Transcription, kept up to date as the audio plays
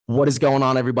What is going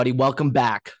on, everybody? Welcome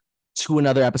back to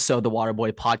another episode of the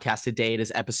Waterboy podcast. Today it is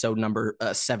episode number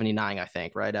 79, I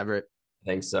think, right, Everett? I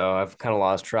think so. I've kind of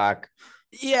lost track.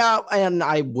 Yeah, and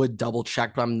I would double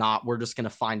check, but I'm not. We're just going to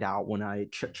find out when I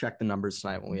check the numbers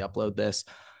tonight when we upload this.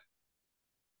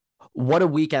 What a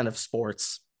weekend of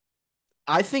sports.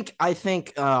 I think,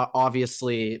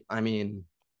 obviously, I mean,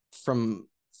 from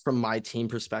my team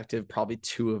perspective, probably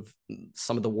two of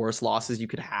some of the worst losses you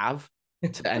could have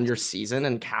to end your season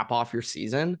and cap off your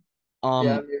season. Yeah, Um,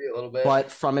 maybe a little bit.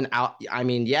 but from an out, I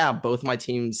mean, yeah, both my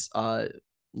teams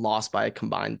lost by a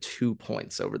combined 2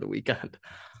 points over the weekend.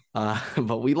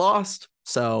 But we lost,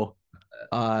 so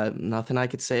nothing I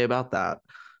could say about that.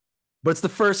 But it's the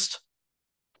first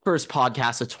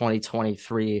podcast of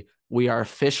 2023. We are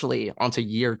officially onto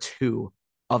year 2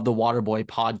 of the Waterboy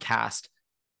podcast.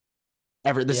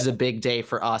 This is a big day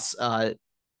for us.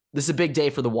 This is a big day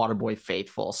for the Waterboy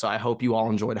faithful. So I hope you all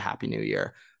enjoyed a happy new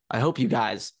year. I hope you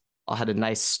guys all had a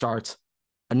nice start,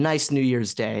 a nice New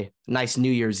Year's Day, a nice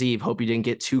New Year's Eve. Hope you didn't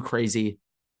get too crazy.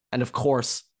 And of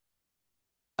course,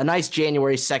 a nice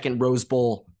January 2nd Rose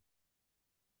Bowl,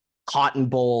 Cotton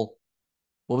Bowl.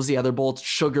 What was the other bowl?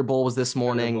 Sugar Bowl was this Sugar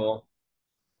morning. Bowl.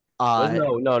 Was Uh,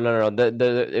 no.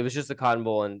 It was just the Cotton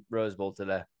Bowl and Rose Bowl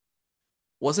today.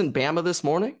 wasn't Bama this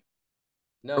morning?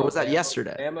 Or No, was that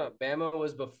yesterday? Bama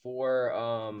was before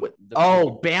the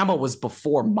Oh, Bama was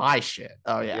before my shit.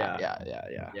 Oh, yeah,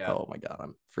 yeah. Oh, my God.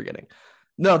 I'm forgetting.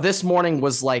 No, this morning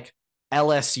was like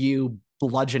LSU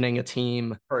bludgeoning a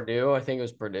team. Purdue. I think it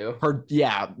was Purdue.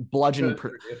 Bludgeoning.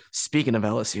 Purdue. Speaking of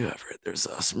LSU, Everett, there's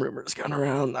some rumors going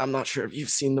around. I'm not sure if you've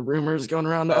seen the rumors going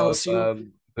around the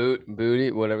LSU. Booty,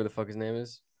 whatever the fuck his name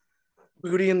is.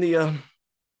 Booty and the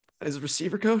his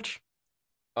receiver coach.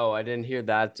 Oh, I didn't hear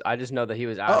that. I just know that he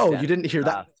was asked. Oh, you didn't hear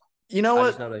that? You know I what?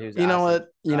 just know that he was You know asked. what?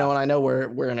 You know, and I know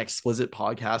we're an explicit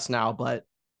podcast now, but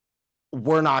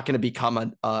we're not going to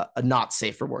become a not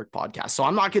safe for work podcast. So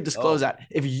I'm not going to disclose that.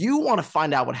 If you want to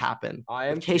find out what happened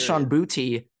with Kayshawn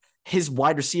Booty, his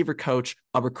wide receiver coach,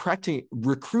 a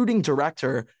recruiting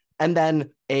director, and then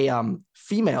a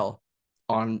female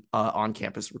on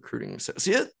campus recruiting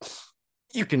associate,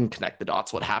 you can connect the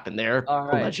dots. What happened there? All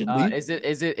right. Allegedly. Is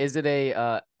it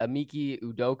a Amiki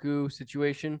Udoku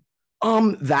situation?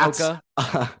 That's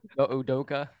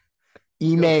Udoka.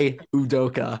 Ime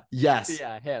Udoka. Yes.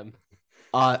 Yeah, him.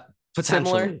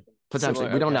 Potentially.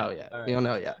 Similar, We don't okay. know yet. Right. We don't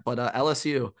know yet. But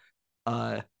LSU,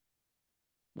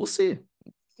 we'll see.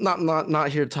 Not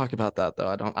here to talk about that though.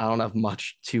 I don't have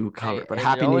much to cover. But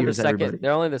happy New Year's, everybody.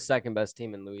 They're only the second best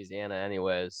team in Louisiana,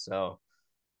 anyways. So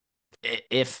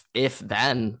If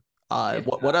then,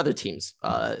 what other teams?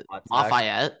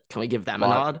 Lafayette. Can we give them a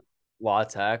nod? La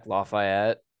Tech,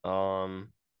 Lafayette,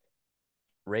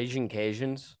 Raging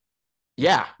Cajuns.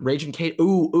 Yeah, Raging Cajun.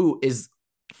 Ooh,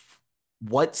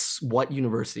 what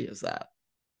university is that?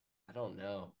 I don't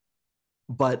know.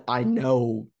 But I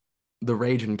know the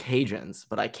Raging Cajuns,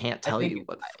 but I can't tell you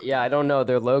what. Yeah, I don't know.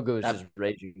 Their logo is just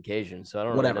Raging Cajun, so I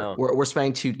don't whatever. Really know. We're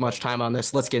spending too much time on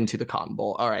this. Let's get into the Cotton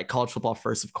Bowl. All right, college football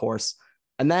first, of course,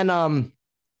 and then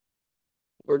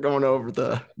we're going over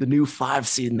the new 5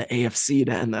 seed in the AFC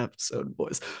to end the episode,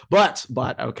 boys. But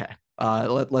okay,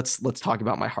 let's talk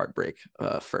about my heartbreak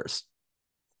first.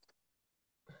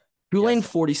 Tulane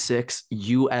 46,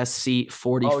 USC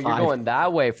 45. Oh, you're going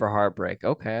that way for heartbreak.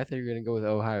 Okay, I thought you were going to go with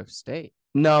Ohio State.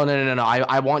 No.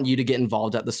 I want you to get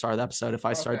involved at the start of the episode. If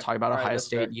I started talking about Ohio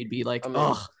State, you'd be like,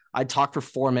 ugh. I'd talk for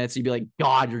 4 minutes. You'd be like,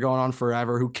 God, you're going on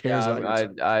forever. Who cares?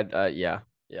 Yeah.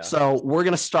 So we're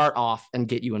going to start off and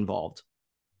get you involved.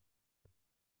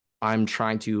 I'm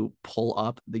trying to pull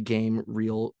up the game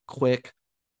real quick.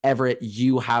 Everett,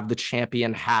 you have the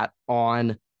champion hat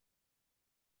on.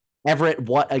 Everett,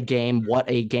 what a game.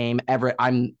 Everett,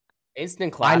 I'm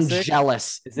instant classic. I'm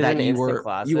jealous that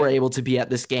you were able to be at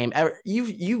this game.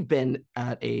 You've been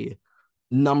at a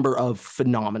number of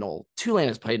phenomenal. Tulane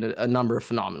has played a number of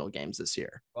phenomenal games this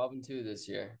year. 12-2 this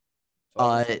year.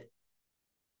 The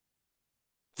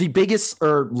biggest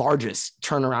or largest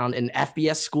turnaround in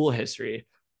FBS school history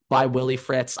by Willie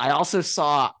Fritz. I also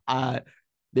saw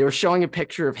they were showing a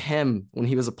picture of him when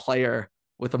he was a player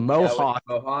with a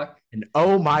mohawk. And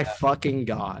oh my fucking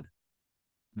God.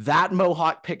 That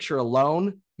mohawk picture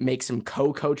alone makes him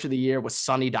co-coach of the year with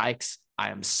Sonny Dykes. I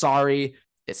am sorry.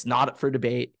 It's not up for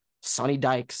debate. Sonny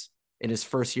Dykes, in his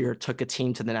first year, took a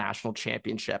team to the national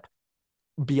championship.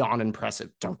 Beyond impressive.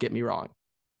 Don't get me wrong.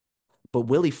 But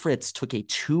Willie Fritz took a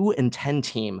 2-10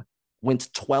 team, went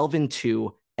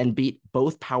 12-2, and beat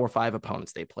both Power 5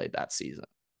 opponents they played that season.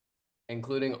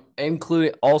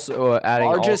 including also adding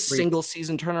Largest single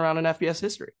season turnaround in FBS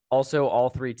history. Also, all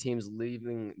three teams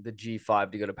leaving the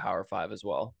G5 to go to Power 5 as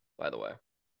well, by the way.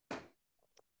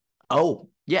 Oh,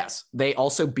 yes. They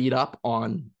also beat up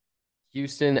on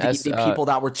Houston, the people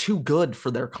that were too good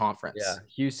for their conference. Yeah,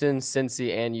 Houston,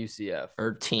 Cincy, and UCF.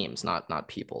 Or teams, not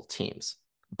people, teams.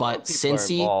 But people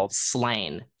Cincy,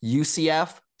 slain.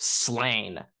 UCF,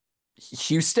 slain.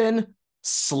 Houston,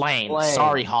 slain.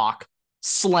 Sorry, Hawk.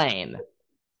 Slain.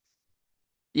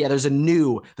 Yeah, there's a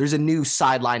new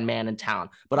sideline man in town.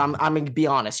 But I'm gonna be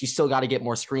honest, you still got to get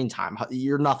more screen time.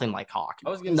 You're nothing like Hawk. I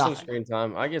was getting some screen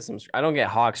time. I don't get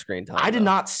Hawk screen time. I did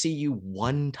not see you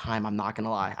one time. I'm not gonna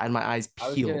lie. I had my eyes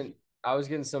peeled. I was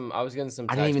getting some. I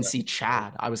didn't even see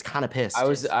Chad. I was kind of pissed. I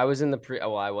was in the pre.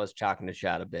 Well, I was talking to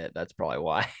Chad a bit. That's probably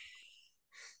why.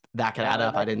 That could add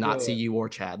up. I did not see you or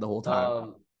Chad the whole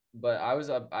time. But I was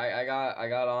up. I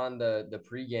got on the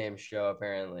pregame show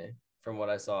apparently from what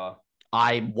I saw.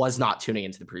 I was not tuning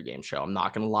into the pregame show. I'm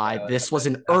not gonna lie. Yeah, this was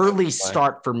an early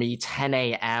start for me. 10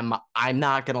 a.m. I'm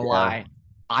not gonna lie.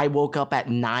 I woke up at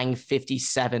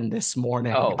 9:57 this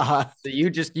morning. Oh, so you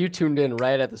tuned in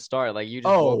right at the start, like you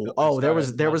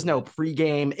just. There was no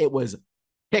pregame. It was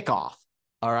kickoff.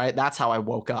 All right, that's how I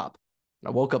woke up. I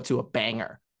woke up to a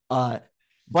banger. But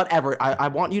Everett, I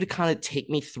want you to kind of take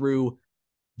me through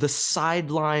the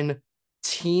sideline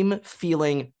team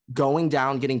feeling going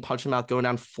down, getting punched in the mouth, going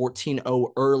down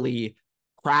 14-0 early.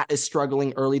 Pratt is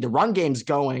struggling early. The run game's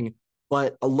going,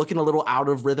 but looking a little out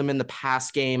of rhythm in the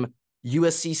pass game.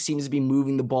 USC seems to be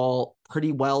moving the ball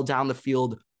pretty well down the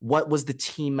field. What was the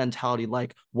team mentality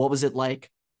like? What was it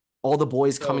like? All the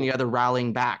boys coming together,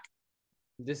 rallying back.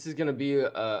 This is going to be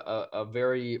a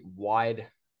very wide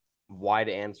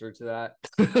answer to that.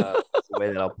 That's the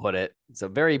way that I'll put it. It's a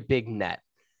very big net.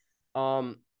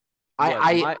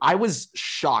 I was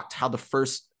shocked how the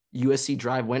first USC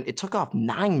drive went. It took off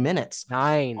 9 minutes.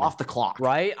 Off the clock.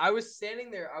 Right? I was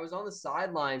standing there. I was on the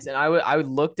sidelines, and I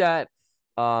looked at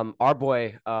our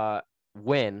boy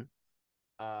Win,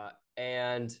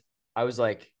 and I was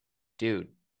like, dude,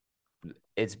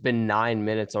 it's been 9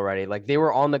 minutes already. Like they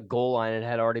were on the goal line. It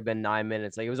had already been 9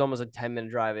 minutes. Like it was almost a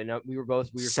 10-minute drive, and we were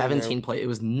 17 play. It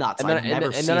was nuts. And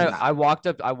then I walked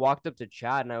up to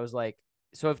Chad, and I was like,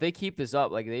 so if they keep this up,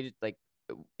 like they just like,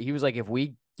 he was like, if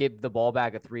we give the ball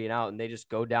back a 3 and out and they just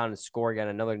go down and score again,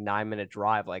 another 9-minute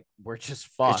drive, like we're just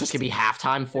fucked. It's just gonna be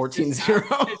halftime,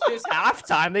 14-0. It's just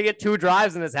halftime. They get 2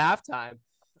 drives and it's halftime.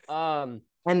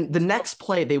 And the next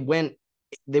play they went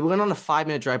on a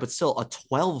 5-minute drive, but still a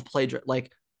 12-play drive.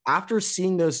 Like after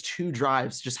seeing those 2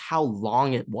 drives, just how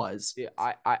long it was. Yeah,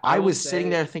 I was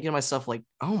sitting there thinking to myself, like,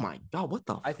 oh my God, what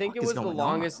the I think it was the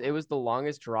longest. It was the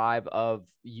longest drive of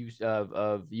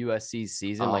USC's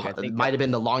season. Like I think it might have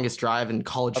been the longest drive in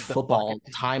college football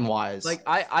time wise. Like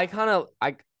I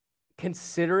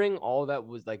considering all that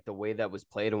was like the way that was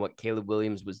played and what Caleb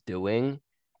Williams was doing,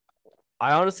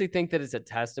 I honestly think that it's a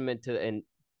testament to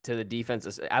the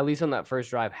defense, at least on that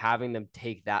first drive, having them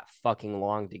take that fucking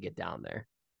long to get down there.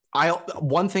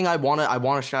 One thing I want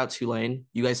to shout out Tulane.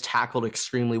 You guys tackled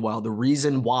extremely well. The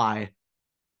reason why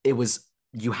it was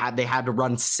they had to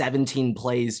run 17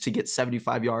 plays to get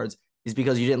 75 yards is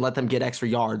because you didn't let them get extra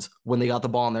yards when they got the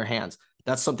ball in their hands.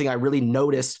 That's something I really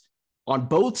noticed on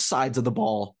both sides of the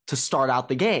ball to start out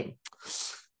the game.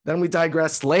 Then we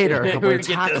digressed later. We're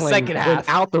tackling the second half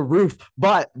out the roof,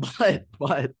 but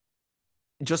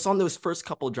just on those first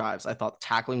couple of drives, I thought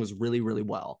tackling was really, really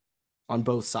well on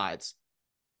both sides.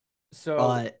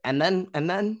 So and then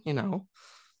Tajay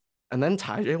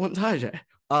went Tajay.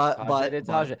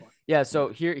 Tajay. Yeah. So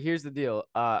here's the deal.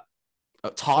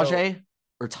 Tajay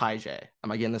or Tajay?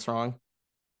 Am I getting this wrong?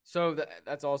 So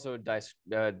that's also a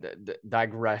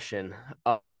digression.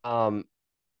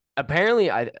 Apparently,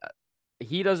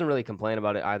 he doesn't really complain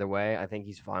about it either way. I think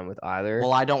he's fine with either.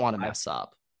 Well, I don't want to mess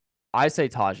up. I say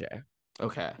Tajay.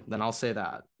 Okay, then I'll say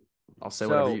that. I'll say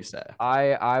whatever you say.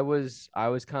 I was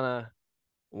kind of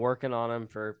working on him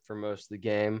for most of the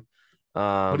game.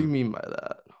 What do you mean by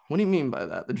that? What do you mean by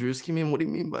that? The Drewski meme? What do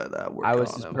you mean by that? I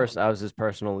was his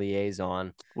personal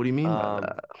liaison. What do you mean by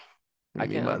that? What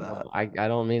do you mean by that? I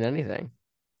don't mean anything.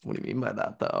 What do you mean by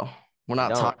that though? We're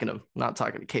not talking to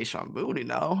Kayshawn Booty.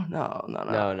 No.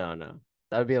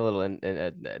 That'd be a little.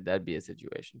 That'd be a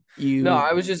situation.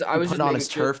 I was just putting on his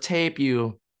turf tape.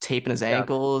 You taping his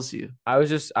ankles. I was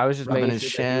just rubbing his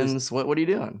shins. What are you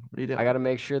doing? I got to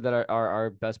make sure that our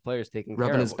best players taking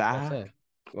care of his back.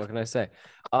 What can I say?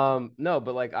 No,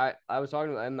 but like I was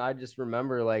talking and I just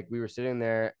remember like we were sitting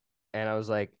there and I was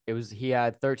like, he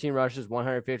had 13 rushes,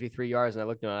 153 yards, and I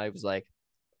looked at him and I was like,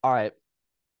 all right,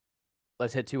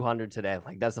 let's hit 200 today.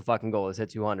 Like that's the fucking goal. Let's hit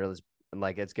 200.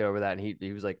 Let's get over that. And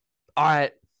he was like, all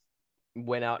right,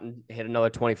 went out and hit another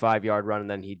 25-yard run, and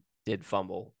then he did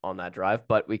fumble on that drive,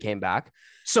 but we came back.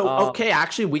 So okay,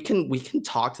 actually, we can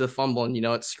talk to the fumble, and you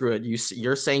know what? Screw it.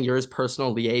 You're saying you're his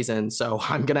personal liaison, so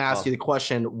I'm gonna ask you the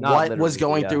question: what was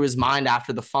going through his mind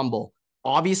after the fumble?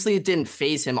 Obviously, it didn't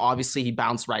phase him. Obviously, he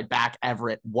bounced right back.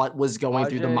 Everett, what was going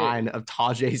through the mind of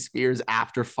Tajay Spears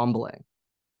after fumbling?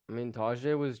 I mean,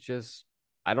 Tajay was just.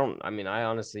 I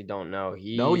honestly don't know.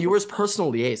 No, you were his personal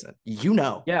liaison. You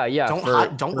know. Yeah.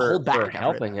 Don't hold back. For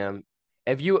helping him.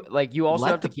 If you you also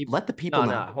have to keep let the people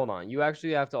know. Hold on. You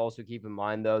actually have to also keep in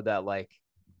mind though that like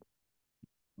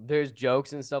there's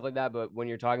jokes and stuff like that, but when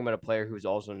you're talking about a player who's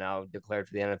also now declared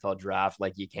for the NFL draft,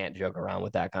 like you can't joke around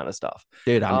with that kind of stuff.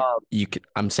 Dude,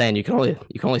 I'm saying you can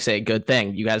only say a good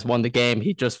thing. You guys won the game.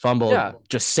 He just fumbled. Yeah.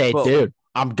 Just say, dude,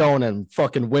 I'm going and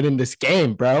fucking winning this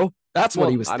game, bro. That's what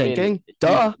he was thinking.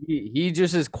 Duh. He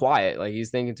just is quiet. Like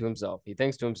he's thinking to himself. He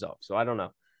thinks to himself. So I don't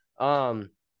know.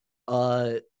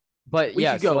 But we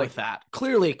could go with that.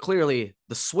 Clearly,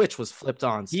 the switch was flipped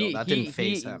on. So that didn't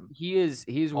phase him. He's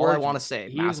all I want to say.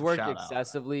 He's worked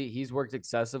excessively. He's worked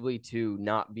excessively to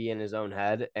not be in his own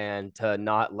head and to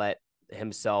not let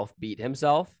himself beat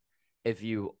himself. If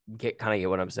you get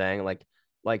what I'm saying, like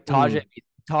Tajay,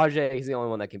 Tajay, he's the only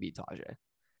one that can beat Tajay,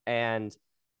 and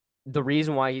the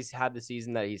reason why he's had the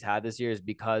season that he's had this year is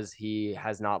because he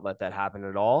has not let that happen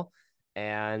at all.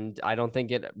 And I don't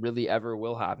think it really ever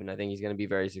will happen. I think he's going to be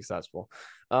very successful.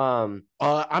 I'm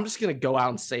just going to go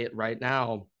out and say it right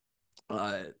now.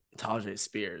 Tajay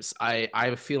Spears. I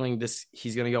have a feeling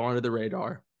he's going to go under the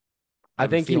radar. I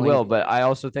think he will, but I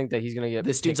also think that he's going to get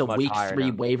this dude's a week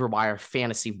 3 waiver wire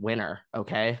fantasy winner.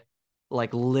 Okay.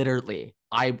 Like literally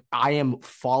I am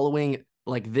following,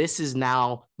 like this is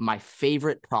now my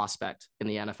favorite prospect in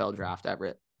the NFL draft,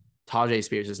 Everett. Tajay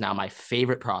Spears is now my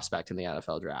favorite prospect in the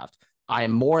NFL draft. I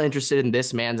am more interested in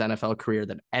this man's NFL career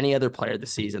than any other player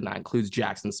this season. That includes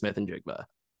Jackson Smith and Jigba.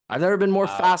 I've never been more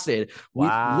fascinated.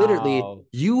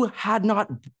 You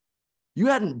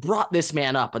hadn't brought this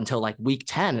man up until like week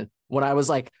 10 when I was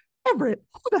like, Everett,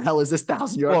 who the hell is this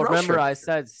 1,000-yard rusher? Remember I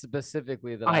said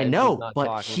specifically that I know,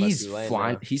 but he's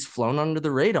flown under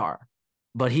the radar.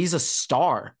 But he's a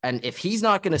star. And if he's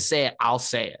not going to say it, I'll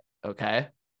say it. Okay.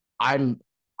 I'm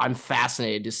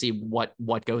fascinated to see what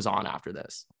goes on after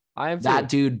this. That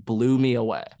dude blew me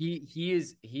away. He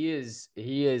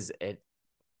is an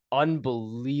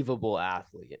unbelievable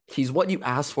athlete. He's what you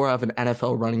ask for out of an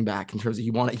NFL running back in terms of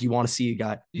you want to see a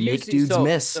guy make dudes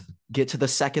miss, get to the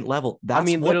second level.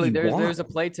 That's literally there's a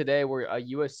play today where a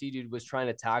USC dude was trying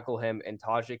to tackle him and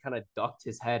Tajay kind of ducked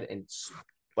his head and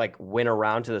like went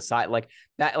around to the side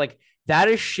that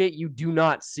is shit you do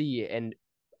not see. And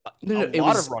it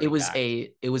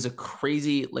was a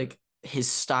crazy, like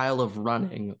his style of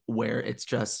running where it's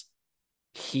just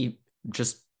he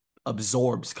just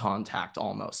absorbs contact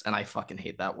almost, and I fucking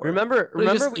hate that word. Remember he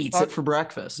just eats it for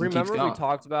breakfast. Remember we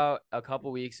talked about a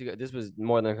couple weeks ago. This was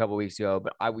more than a couple weeks ago,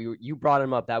 but you brought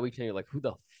him up that week and you're like, who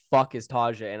the fuck is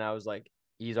Tajay? And I was like,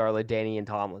 he's our LaDainian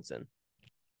Tomlinson.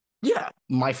 Yeah,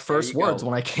 my first words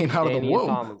when I came out of the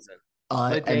womb.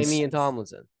 LaDainian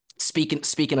Tomlinson.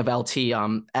 Speaking of LT,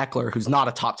 Eckler, who's not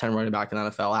a top 10 running back in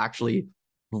the NFL, actually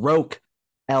broke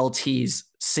LT's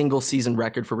single season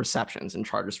record for receptions in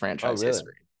Chargers franchise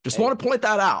history. Just want to point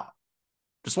that out.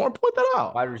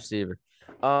 Wide receiver.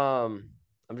 I'm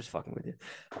just fucking with you.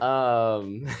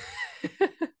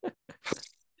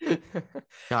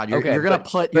 God, you're gonna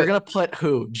put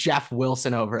who? Jeff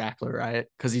Wilson over Eckler, right?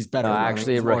 Because he's better.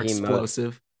 Actually, he's more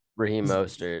explosive. Raheem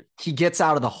Mostert. He gets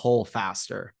out of the hole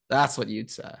faster. That's what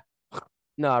you'd say.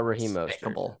 No, Raheem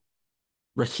Mostert.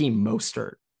 Raheem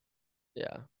Mostert.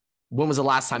 Yeah. When was the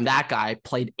last time that guy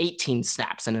played 18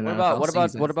 snaps in an NFL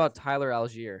season? What about Tyler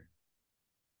Algier?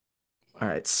 All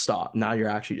right, stop. Now you're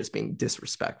actually just being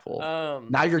disrespectful.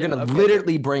 Now you're going to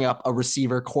literally bring up a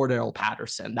receiver, Cordell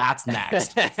Patterson. That's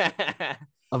next.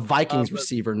 A Vikings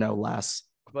receiver, no less.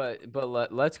 But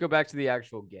let's go back to the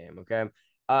actual game, okay?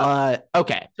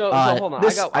 Okay. So hold on.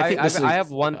 I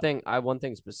have one thing. I have one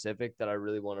thing specific that I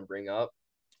really want to bring up.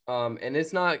 And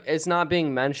it's not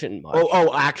being mentioned much.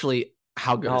 Actually,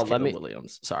 how good is Caleb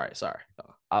Williams? Sorry.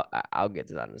 I'll get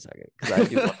to that in a second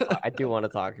because I do want to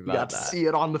talk about you got that. To see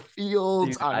it on the field.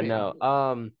 Dude, I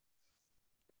know.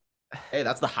 Hey,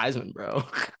 that's the Heisman, bro.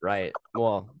 Right.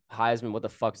 Well, Heisman. What the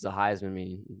fuck does the Heisman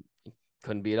mean?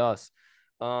 Couldn't beat us.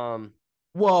 Whoa.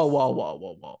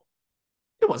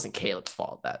 It wasn't Caleb's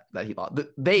fault that he lost.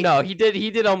 No, he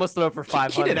did almost throw for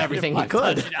 500. He did everything he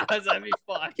could. That'd be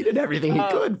fun. He did everything he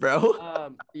could,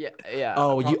 bro. Yeah.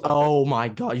 Oh my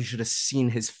God, you should have seen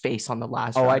his face on the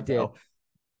last drive. I did. Bro.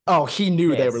 Oh, he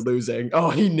knew they were losing. Oh,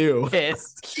 he knew.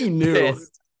 He knew.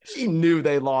 He knew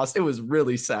they lost. It was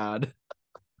really sad.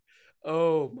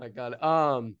 Oh my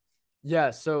God. Yeah.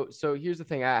 So here's the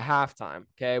thing. At halftime,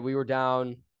 okay, we were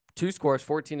down 2 scores,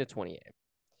 14-28.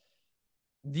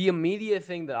 The immediate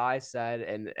thing that I said,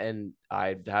 and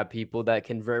I have people that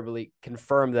can verbally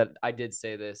confirm that I did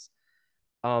say this.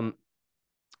 Remember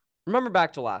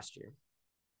back to last year.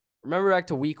 Remember back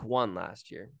to week 1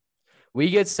 last year. We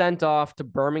get sent off to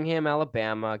Birmingham,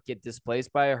 Alabama, get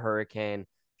displaced by a hurricane.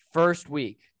 First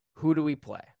week, who do we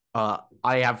play?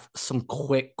 I have some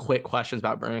quick questions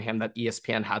about Birmingham that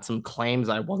ESPN had some claims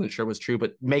I wasn't sure was true,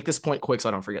 but make this point quick so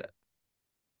I don't forget it.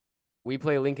 We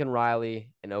play Lincoln Riley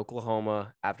in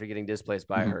Oklahoma after getting displaced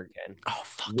by a hurricane. Oh,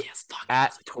 fuck yes. I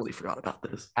totally forgot about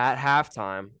this. At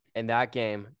halftime in that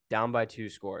game, down by 2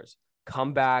 scores.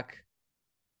 Come back,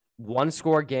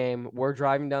 1-score game. We're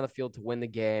driving down the field to win the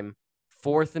game.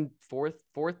 Fourth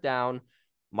down.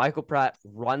 Michael Pratt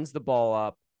runs the ball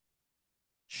up.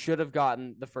 Should have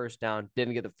gotten the first down.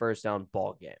 Didn't get the first down.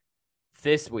 Ball game.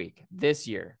 This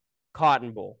year,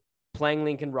 Cotton Bowl, playing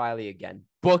Lincoln Riley again.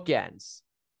 Bookends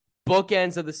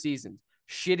of the season.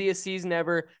 Shittiest season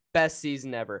ever, best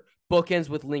season ever. Bookends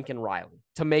with Lincoln Riley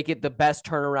to make it the best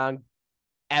turnaround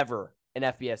ever in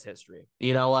FBS history.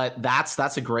 You know what?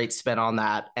 That's a great spin on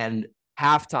that. And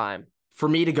halftime, for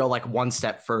me to go like one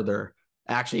step further,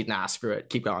 actually, nah, screw it.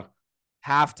 Keep going.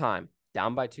 Halftime,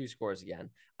 down by 2 scores again.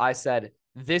 I said,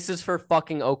 this is for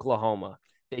fucking Oklahoma.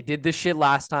 They did this shit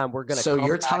last time. We're gonna. So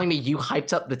you're telling me you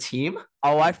hyped up the team?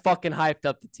 Oh, I fucking hyped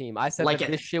up the team. I said like that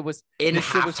this shit was in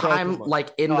halftime,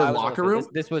 like in the locker room.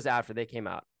 This was after they came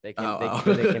out. They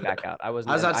came back out. I was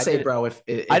about to say, bro. If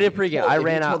I did pregame, I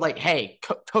ran out like, hey,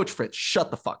 Coach Fritz,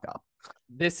 shut the fuck up.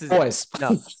 This is boys.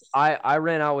 No, I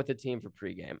ran out with the team for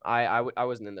pregame. I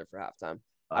wasn't in there for halftime.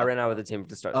 I ran out with the team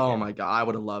to start. Oh my God, I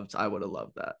would have loved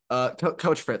that.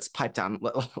 Coach Fritz, pipe down.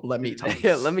 Let me talk.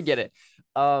 Yeah, let me get it.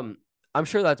 I'm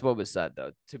sure that's what was said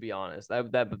though. To be honest,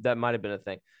 that might have been a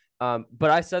thing. But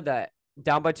I said that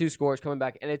down by 2 scores, coming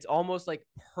back, and it's almost like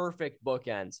perfect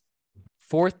bookends.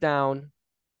 4th down,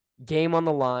 game on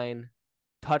the line,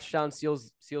 touchdown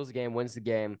seals the game, wins the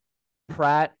game.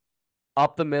 Pratt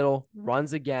up the middle,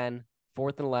 runs again,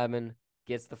 4th and 11,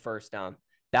 gets the first down.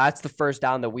 That's the first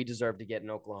down that we deserve to get in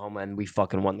Oklahoma, and we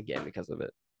fucking won the game because of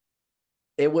it.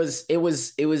 It was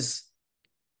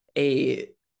a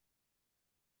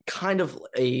kind of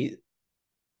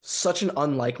such an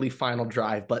unlikely final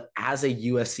drive, but as a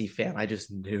USC fan, I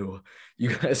just knew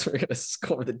you guys were gonna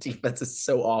score. The defense is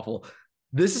so awful.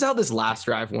 This is how this last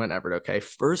drive went, Everett. Okay,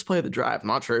 first play of the drive. I'm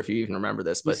not sure if you even remember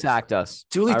this, but he sacked us.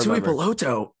 Tuli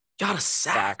Peloto got a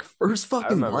sack first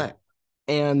fucking play,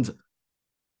 and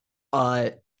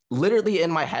literally in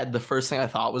my head, the first thing I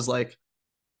thought was like,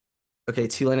 okay,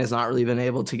 Tulane has not really been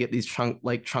able to get these chunk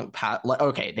pass.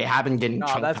 Okay, they have been getting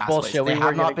chunk that's pass bullshit. They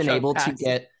have not been able to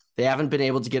get. They haven't been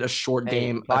able to get a short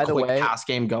game, a quick pass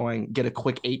game going, get a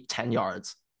quick 8-10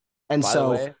 yards. And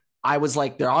so I was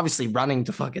like, they're obviously running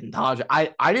to fucking dodge.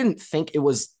 I didn't think it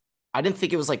was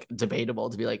like debatable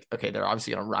to be like, okay, they're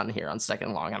obviously gonna run here on 2nd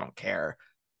and long. I don't care.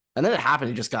 And then it happened.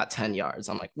 He just got 10 yards.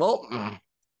 I'm like, well.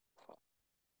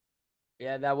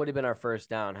 Yeah, that would have been our first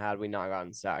down had we not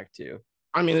gotten sacked too.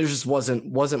 I mean, there just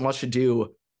wasn't much to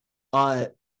do.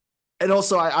 And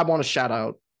also I want to shout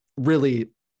out really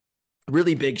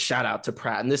big shout out to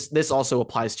Pratt. And this also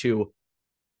applies to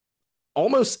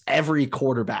almost every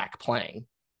quarterback playing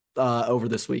over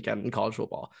this weekend in college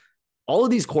football. All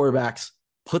of these quarterbacks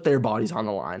put their bodies on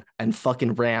the line and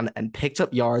fucking ran and picked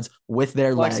up yards with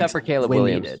their legs. Except for Caleb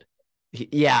Williams. Needed.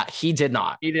 He did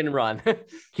not. He didn't run.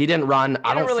 He didn't run.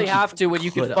 I don't really have to when you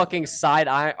can fucking side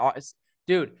eye.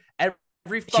 Dude,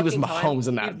 every fucking he was Mahomes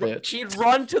in that bitch. He'd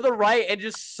run to the right and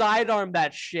just sidearm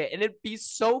that shit, and it'd be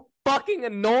so fucking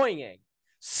annoying.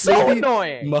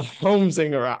 Annoying.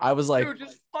 Mahomesing around. I was like, dude,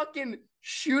 just fucking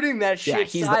shooting that shit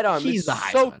he's sidearm. He's the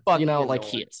Heisman. So fucking like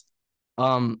he is.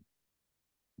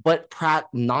 But Pratt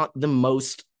not the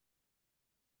most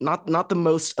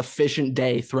efficient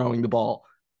day throwing the ball.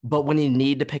 But when he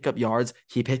needed to pick up yards,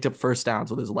 he picked up first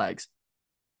downs with his legs.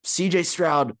 CJ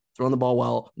Stroud throwing the ball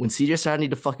well. When CJ Stroud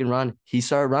needed to fucking run, he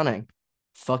started running.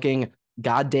 Fucking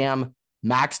goddamn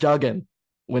Max Duggan.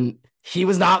 When he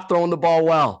was not throwing the ball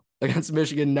well against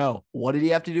Michigan, no. What did he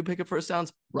have to do to pick up first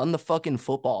downs? Run the fucking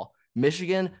football.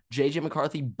 Michigan, JJ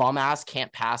McCarthy, bum ass,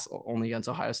 can't pass only against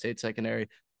Ohio State secondary.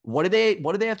 What do they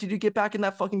have to do to get back in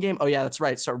that fucking game? Oh yeah, that's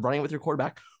right. Start running with your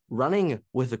quarterback. Running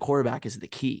with the quarterback is the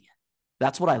key.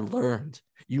 That's what I learned.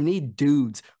 You need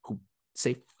dudes who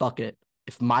say fuck it.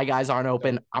 If my guys aren't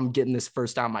open, I'm getting this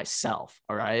first down myself.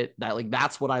 All right.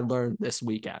 That's what I learned this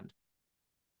weekend.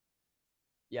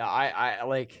 Yeah, I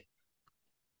like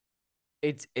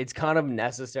it's kind of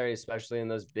necessary, especially in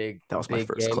those That was my big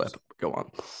first games clip. Go on.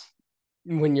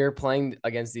 when you're playing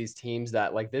against these teams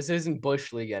that like this isn't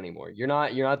Bush League anymore. You're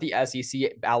not the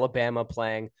SEC Alabama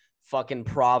playing fucking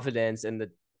Providence in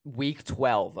the week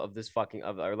 12 of this fucking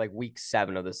of or like week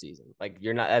 7 of the season. Like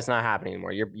you're not that's not happening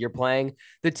anymore. You're playing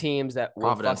the teams that will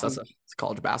Providence, fucking it's a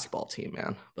college basketball team,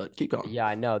 man. But keep going. yeah,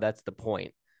 I know that's the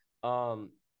point. Oh,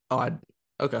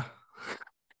 okay.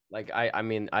 Like I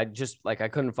mean I just like I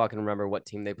couldn't fucking remember what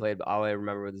team they played, but all I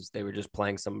remember was they were just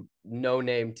playing some no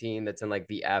name team that's in like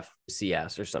the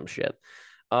FCS or some shit.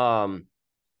 Um,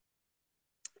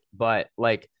 but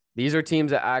like these are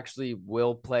teams that actually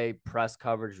will play press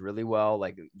coverage really well.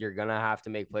 Like you're gonna have to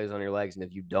make plays on your legs, and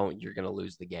if you don't, you're gonna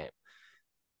lose the game.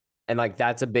 And like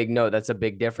that's a big note. That's a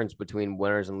big difference between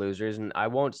winners and losers. And I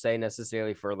won't say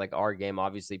necessarily for like our game.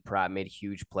 Obviously, Pratt made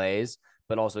huge plays,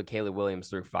 but also Caleb Williams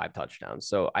threw 5 touchdowns.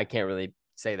 So I can't really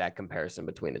say that comparison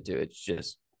between the two. It's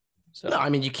just so. No, I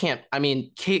mean you can't. I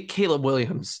mean Caleb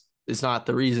Williams is not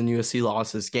the reason USC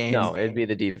lost this game. No, it'd be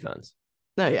the defense.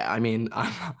 No, yeah, I mean,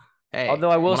 hey,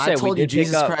 Although I will when say I we told you did pick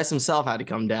Jesus up. Christ himself had to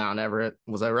come down, Everett,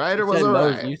 was I right or You was said I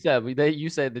Moses. right? You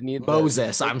said they need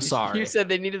Moses, the I'm you sorry. said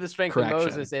they needed the strength of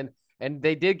Correction. Moses, and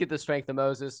they did get the strength of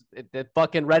Moses. The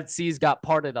fucking Red Seas got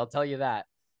parted. I'll tell you that.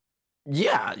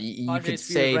 Yeah, you could Tajay's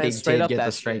feet say ran they straight did up get the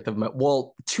that strength shit. of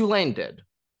well, Tulane did,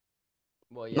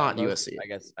 Well, yeah, not Moses.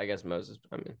 USC. I guess Moses.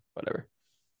 I mean, whatever.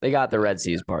 They got the Red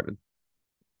Seas parted.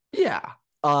 Yeah,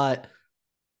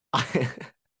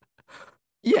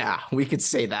 yeah, we could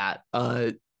say that.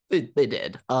 They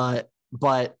did.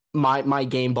 But my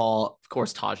game ball, of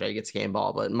course, Tajay gets game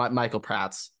ball, but Michael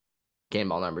Pratt's game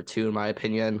ball number 2 in my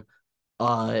opinion.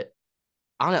 I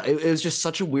don't know. It was just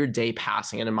such a weird day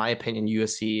passing, and in my opinion,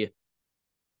 USC.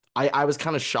 I was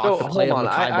kind of shocked So the play hold of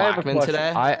on, Mekhi I have a Blackman question.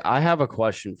 today. I have a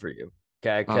question for you.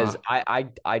 Okay, because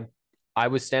Uh, I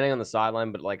was standing on the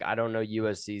sideline, but like I don't know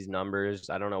USC's numbers.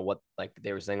 I don't know what like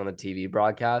they were saying on the TV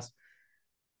broadcast.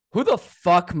 Who the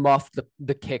fuck muffed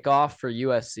the kickoff for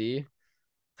USC?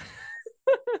 okay.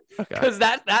 Because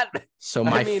that So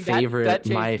I mean that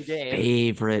changed the game.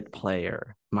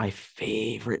 my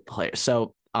favorite player.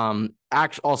 So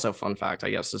actually, also fun fact, I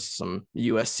guess this is some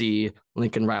USC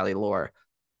Lincoln Riley lore.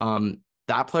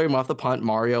 That player muffed the punt,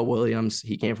 Mario Williams.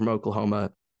 He came from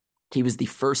Oklahoma. He was the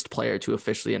first player to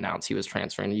officially announce he was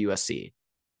transferring to USC.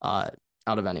 Out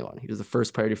of anyone, he was the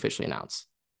first player to officially announce.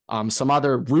 Some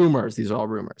other rumors. These are all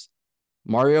rumors.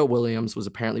 Mario Williams was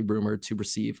apparently rumored to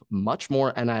receive much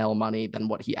more NIL money than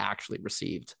what he actually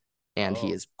received. And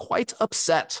he is quite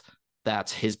upset that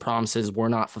his promises were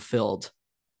not fulfilled.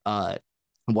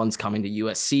 One's coming to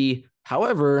USC.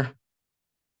 However,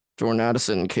 Jordan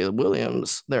Addison and Caleb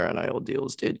Williams, their NIL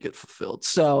deals did get fulfilled.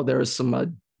 So there was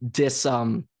some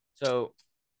So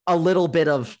a little bit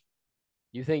of.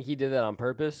 you think he did that on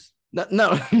purpose?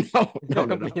 No.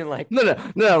 Being like,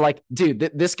 no. Like,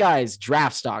 dude, this guy's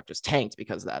draft stock just tanked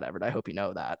because of that, Everett. I hope you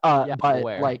know that. yeah, But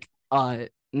aware. like,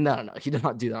 no, he did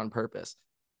not do that on purpose.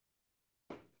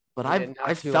 But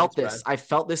I felt this. I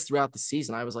felt this throughout the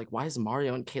season. I was like, why is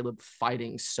Mario and Caleb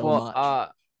fighting so much?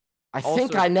 I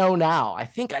think I know now. I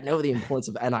think I know the importance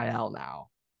of NIL now.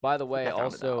 By the way,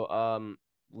 also,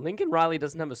 Lincoln Riley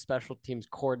doesn't have a special teams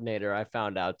coordinator. I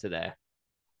found out today.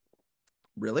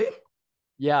 Really?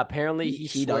 Yeah, apparently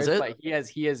he does it.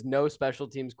 He has no special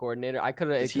teams coordinator. I could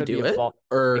it could be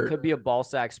it could be a ball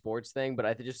sack sports thing, but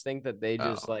I just think that they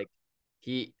just like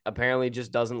he apparently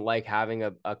just doesn't like having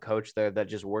a coach there that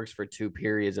just works for 2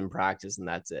 periods in practice and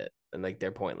that's it. And like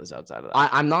they're pointless outside of that.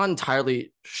 I'm not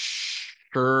entirely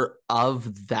sure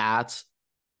of that.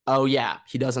 Oh yeah,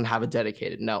 he doesn't have a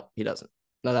dedicated. No, he doesn't.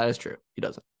 No, that is true. He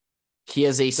doesn't. He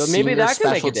has a maybe that could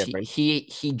make a special difference.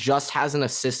 He just has an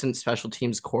assistant special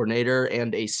teams coordinator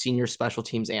and a senior special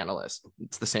teams analyst.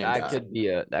 It's the same guy.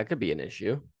 That could be an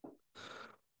issue.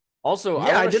 Also,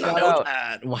 yeah, I didn't know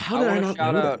that. Well, how did I not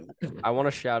know that? I want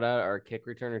to shout out our kick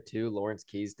returner too, Lawrence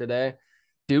Keys today.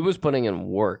 Dude was putting in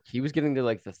work. He was getting to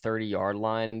like the 30-yard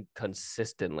line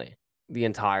consistently the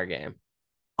entire game.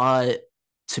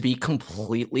 To be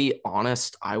completely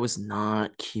honest, I was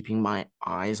not keeping my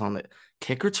eyes on it.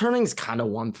 Kick returning is kind of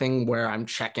one thing where I'm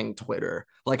checking Twitter.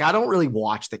 Like, I don't really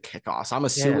watch the kickoffs. I'm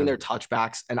assuming they're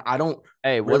touchbacks, and I don't.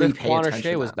 Hey, what if Quan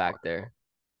O'Shea was back there?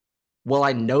 Well,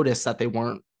 I noticed that they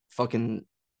weren't fucking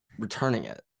returning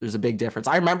it. There's a big difference.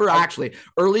 I remember actually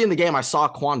early in the game, I saw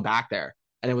Quan back there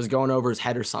and it was going over his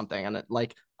head or something. And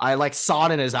I saw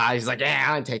it in his eyes. He's like, yeah,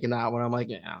 I'm taking that one. I'm like,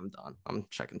 yeah, I'm done. I'm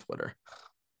checking Twitter.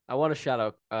 I want to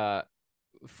shout out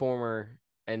former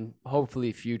and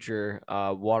hopefully future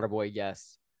Waterboy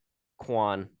guest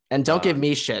Quan. And don't give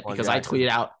me shit because I tweeted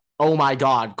out, oh my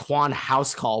God, Quan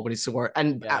house call when he scored.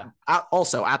 And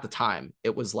also at the time,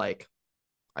 it was like,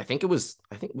 I think was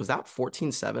that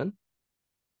 14-7?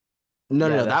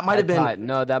 No, that might have been.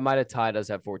 No, that might have tied us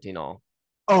at 14-all.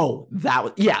 Oh, that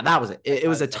was it. It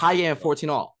was a tie game at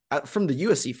 14-all. From the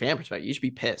USC fan perspective, you should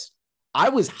be pissed. I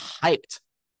was hyped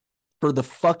for the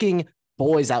fucking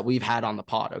boys that we've had on the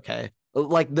pod, okay?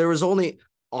 Like there was only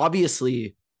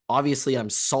obviously I'm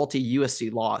salty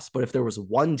USC lost, but if there was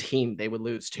one team they would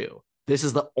lose to, this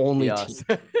is the only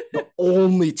team. The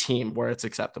only team where it's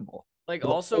acceptable. Like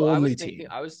also I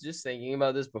was just thinking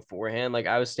about this beforehand. Like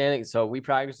I was standing, so we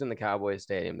practiced in the Cowboys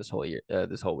Stadium this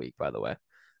whole week, by the way.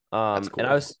 Cool. And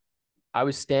I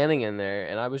was standing in there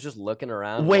and I was just looking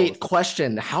around. Wait,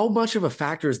 question. How much of a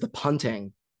factor is the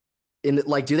punting?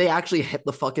 Do they actually hit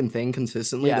the fucking thing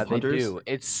consistently? Yeah, they do.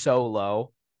 It's so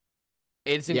low.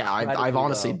 I've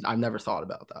honestly I've never thought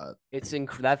about that.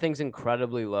 That thing's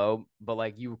incredibly low, but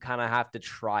like you kind of have to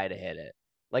try to hit it.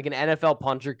 Like an NFL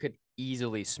punter could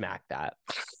easily smack that.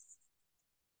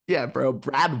 Yeah, bro.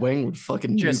 Brad Wing would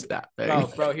fucking use that thing.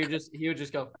 Bro, he would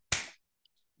just go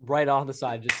right off the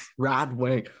side. Just Brad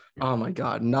Wing. Oh my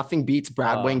God. Nothing beats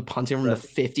Brad Wing punting from the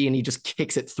 50 and he just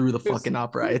kicks it through the fucking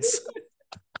uprights.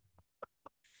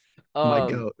 My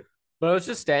goat. But I was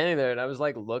just standing there and I was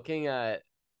like looking at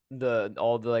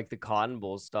all the Cotton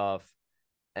Bowl stuff.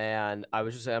 And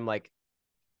I'm like,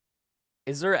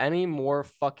 is there any more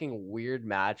fucking weird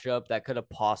matchup that could have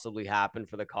possibly happened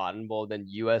for the Cotton Bowl than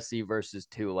USC versus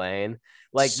Tulane?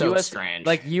 Like so strange.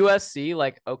 Like USC,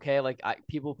 like okay, like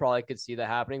people probably could see that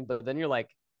happening, but then you're like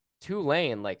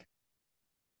Tulane, like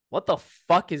what the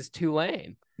fuck is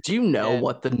Tulane? Do you know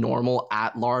what the normal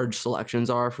at-large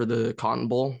selections are for the Cotton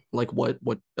Bowl? Like what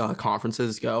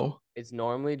conferences go? It's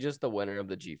normally just the winner of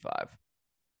the G5,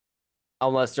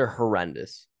 unless they're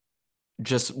horrendous.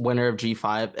 Just winner of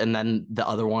G5, and then the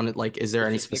other one, like, is there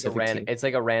any specific team? It's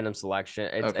like a random selection.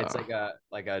 It's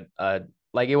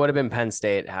like it would have been Penn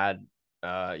State had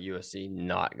USC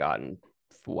not gotten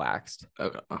waxed.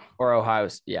 Okay. Or Ohio.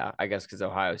 Yeah, I guess because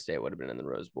Ohio State would have been in the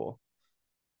Rose Bowl.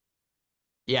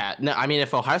 Yeah, no, I mean,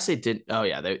 if Ohio State did,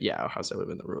 Ohio State would have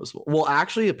been the Rose Bowl. Well,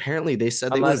 actually, apparently they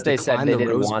said unless they said they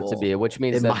didn't want to be, which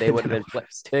means that they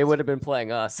would have been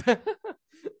playing us.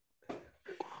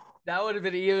 That would have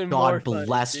been even more fun. God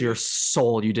bless your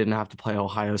soul. You didn't have to play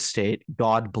Ohio State.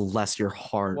 God bless your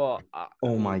heart. Well,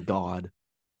 oh my God.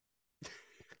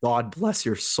 God bless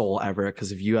your soul, Everett.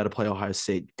 Because if you had to play Ohio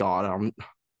State, God,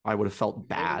 I would have felt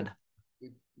bad.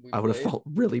 I would have felt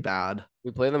really bad. We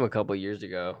played them a couple years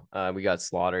ago. We got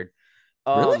slaughtered.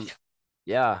 Really?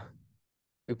 Yeah.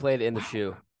 We played in the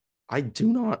shoe. I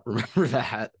do not remember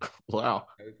that. Wow.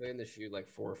 We played in the shoe like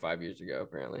 4 or 5 years ago,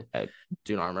 apparently. I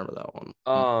do not remember that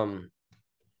one.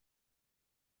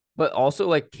 But also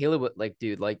like Caleb, like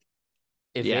dude, like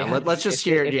if let's just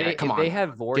hear. Come on. They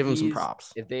had Voorhees, give him some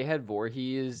props. If they had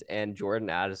Voorhees and Jordan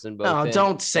Addison, both.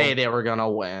 Don't say they were gonna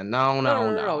win. No.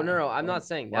 I'm not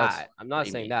saying that. I'm not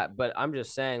saying that. But I'm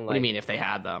just saying. Like, what do you mean if they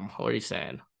had them? What are you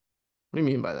saying? What do you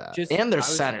mean by that? And their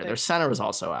center. Their center was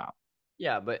also out.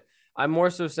 Yeah, but I'm more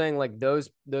so saying like those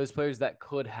players that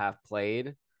could have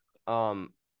played.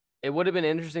 It would have been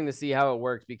interesting to see how it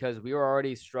worked because we were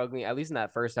already struggling. At least in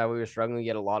that first half, we were struggling to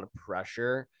get a lot of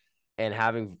pressure. And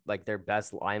having like their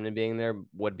best lineman being there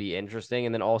would be interesting.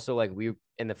 And then also like we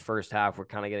in the first half were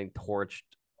kind of getting torched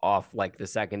off like the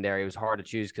secondary. It was hard to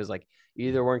choose because like you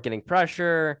either weren't getting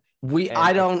pressure.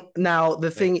 I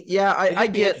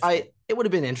get it would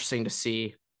have been interesting to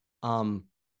see.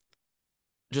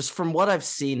 Just from what I've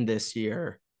seen this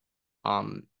year,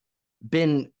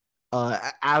 been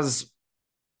as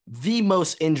the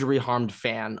most injury harmed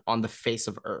fan on the face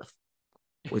of earth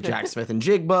with Jack Smith and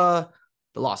Jigba,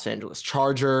 the Los Angeles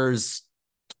Chargers,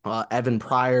 Evan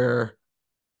Pryor.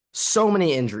 So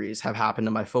many injuries have happened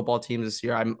to my football teams this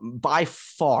year. I'm by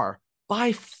far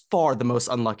the most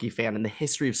unlucky fan in the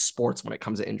history of sports when it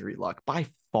comes to injury luck, by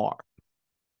far.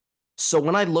 So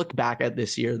when I look back at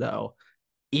this year, though,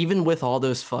 even with all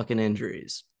those fucking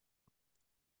injuries,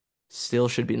 still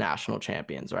should be national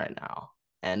champions right now.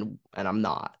 And I'm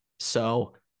not.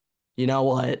 So, you know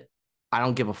what? I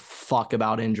don't give a fuck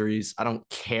about injuries. I don't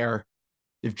care.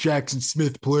 If Jackson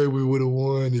Smith played, we would have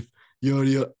won. If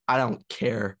I don't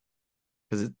care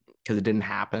because it didn't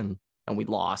happen and we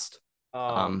lost.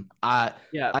 Yeah, I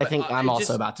but think I'm it also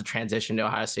just about to transition to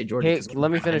Ohio State, Georgia, hey, because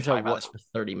let me I've been finish up. talking about this for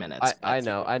 30 minutes. I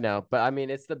But know, but I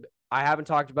mean, I haven't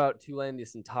talked about Tulane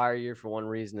this entire year for one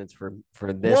reason. It's for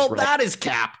this. well, that is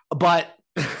cap. But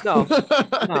No,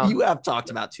 no. you have talked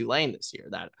about Tulane this year.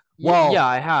 Yeah,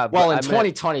 I have. But in I meant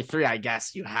 2023, I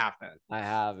guess you haven't. I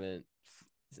haven't.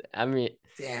 I mean,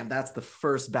 damn, that's the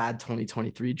first bad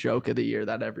 2023 joke of the year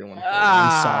that everyone heard.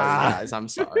 I'm sorry, ah. guys. I'm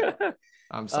sorry.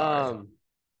 I'm sorry.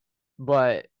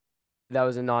 But that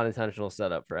was a non-intentional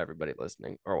setup for everybody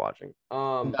listening or watching.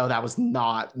 No, that was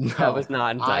not. That No, was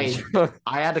not intentional.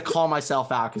 I had to call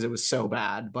myself out because it was so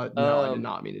bad. But no, I did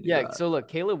not mean to do that. So look,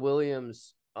 Caleb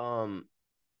Williams,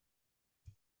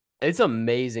 it's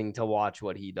amazing to watch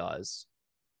what he does.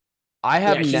 I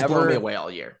have he's blown me never away all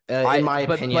year. In my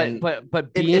opinion, but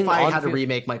if I had to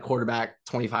remake my quarterback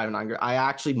 25 and under, I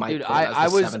actually might dude, put him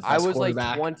as the seventh best was like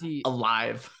quarterback 20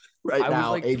 alive right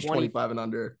now, like age 20 25 and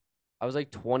under. I was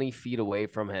like 20 feet away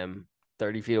from him,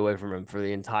 30 feet away from him for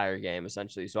the entire game,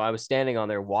 essentially. So I was standing on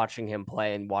there watching him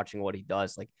play and watching what he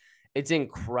does. Like, it's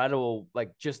incredible,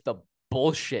 like, just the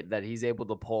bullshit that he's able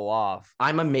to pull off.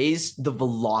 I'm amazed the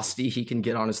velocity he can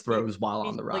get on his throws while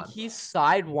on the run. Like, he's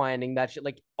sidewinding that shit,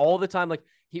 like, all the time. Like,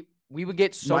 we would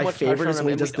get so my much favorite pressure is on him,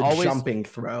 when he and does the jumping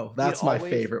throw. That's my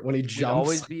favorite, when he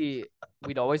jumps.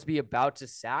 We'd always be about to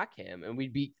sack him, and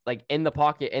we'd be like in the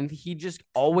pocket, and he just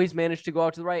always managed to go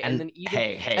out to the right. And then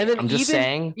I'm just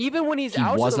saying, even when he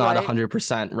was not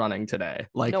 100% running today.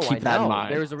 Like, no, keep that in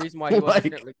mind. There was a reason why he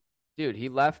wasn't. Like, dude, he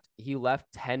left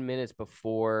 10 minutes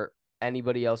before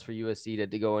anybody else for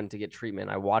USC to go in to get treatment.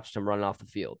 I watched him run off the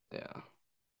field. Yeah.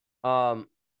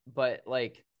 But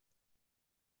like,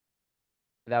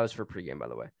 that was for pregame, by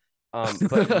the way.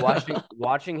 But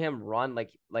watching him run,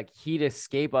 like he'd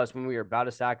escape us when we were about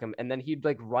to sack him, and then he'd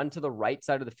like run to the right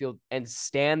side of the field and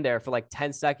stand there for like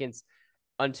 10 seconds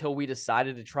until we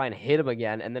decided to try and hit him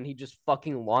again, and then he just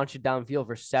fucking launched it downfield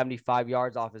for 75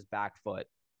 yards off his back foot.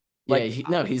 Like,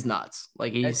 he's nuts.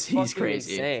 Like, he's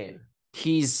crazy. Insane.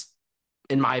 He's,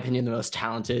 in my opinion, the most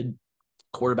talented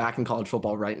quarterback in college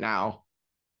football right now.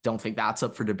 Don't think that's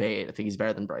up for debate. I think he's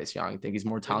better than Bryce Young. I think he's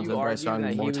more talented than Bryce Young.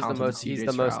 He's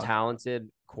the most talented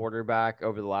quarterback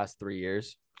over the last 3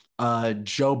 years.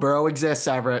 Joe Burrow exists,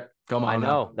 Everett. Come on. I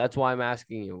know. Now. That's why I'm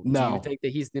asking you. No. Do you think that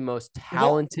he's the most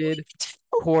talented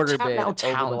quarterback?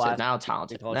 Now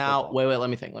talented. Now, wait. Let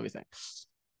me think.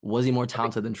 Was he more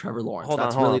talented than Trevor Lawrence?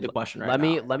 That's really the question right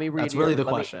now. Let me read. That's really the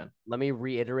question. Let me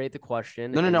reiterate the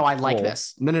question. No. I like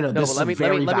this. No. This is a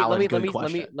very valid, good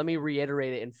question. Let me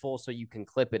reiterate it in full so you can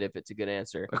clip it if it's a good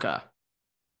answer. Okay.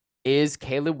 Is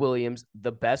Caleb Williams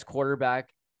the best quarterback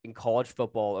in college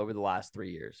football over the last 3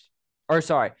 years? Or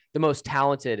sorry, the most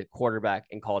talented quarterback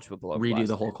in college football. Redo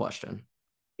the whole question.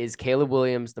 Is Caleb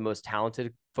Williams the most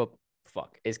talented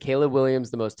Is Caleb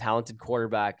Williams the most talented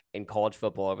quarterback in college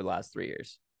football over the last 3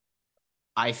 years?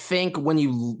 I think when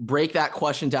you break that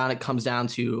question down, it comes down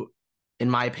to, in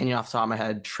my opinion, off the top of my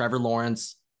head, Trevor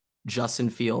Lawrence, Justin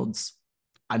Fields.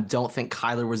 I don't think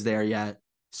Kyler was there yet.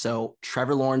 So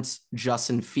Trevor Lawrence,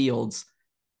 Justin Fields,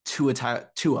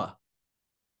 Tua.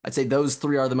 I'd say those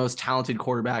three are the most talented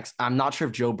quarterbacks. I'm not sure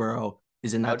if Joe Burrow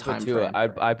is in that time frame.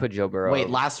 I put Joe Burrow. Wait,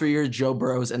 last 3 years, Joe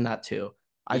Burrow's in that too.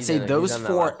 I'd say those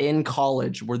four in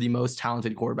college were the most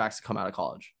talented quarterbacks to come out of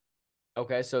college.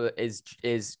 Okay, so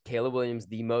is Caleb Williams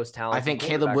the most talented? I think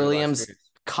Caleb Williams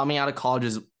coming out of college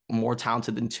is more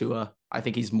talented than Tua. I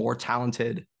think he's more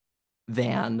talented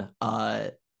than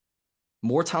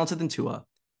Tua.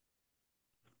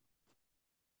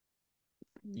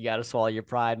 You got to swallow your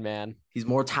pride, man. He's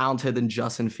more talented than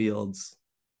Justin Fields.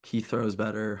 He throws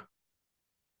better.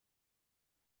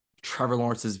 Trevor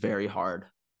Lawrence is very hard.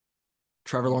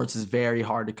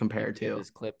 To compare to. This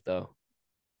clip, though.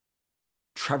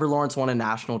 Trevor Lawrence won a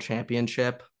national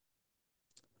championship.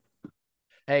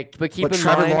 Hey, but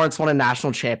Trevor Lawrence won a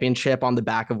national championship on the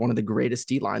back of one of the greatest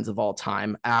D lines of all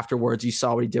time. Afterwards, you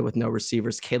saw what he did with no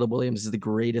receivers. Caleb Williams is the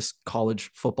greatest college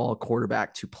football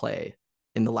quarterback to play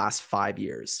in the last 5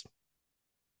 years.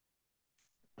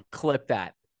 Clip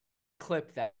that.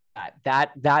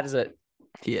 That is a.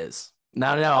 He is. No.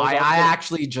 I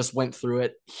actually just went through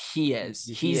it. He is.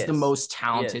 He's the most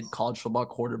talented college football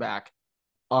quarterback.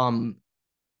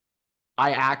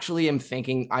 I actually am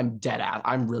thinking, I'm dead at.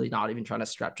 I'm really not even trying to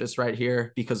stretch this right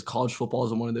here, because college football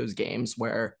is one of those games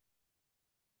where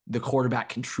the quarterback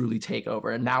can truly take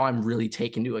over. And now I'm really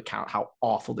taking into account how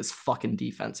awful this fucking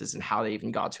defense is and how they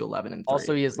even got to 11-3.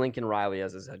 Also, he has Lincoln Riley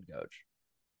as his head coach.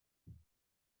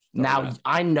 Now,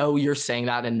 I know you're saying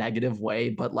that in a negative way,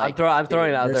 but like, I'm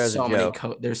throwing it out there as a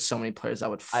joke. There's so many players that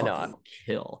would fucking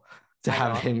kill. to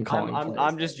have him calling I'm plays.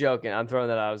 I'm just joking. I'm throwing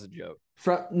that out as a joke.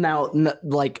 From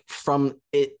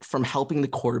helping the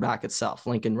quarterback itself,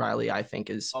 Lincoln Riley, I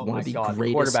think, is one of the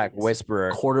greatest quarterback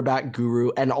whisperer, quarterback guru,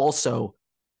 and also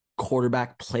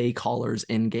quarterback play callers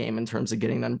in game in terms of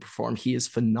getting them to perform. He is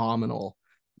phenomenal.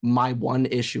 My one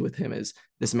issue with him is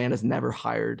this man has never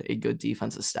hired a good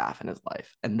defensive staff in his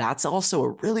life. And that's also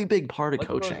a really big part of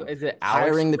coaching. Is it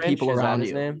hiring the Grinch? people around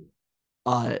you? Name?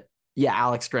 Yeah,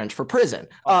 Alex Grinch for prison.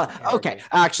 Okay,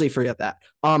 actually forget that.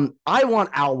 I want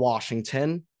Al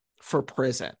Washington for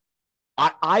prison.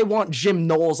 I want Jim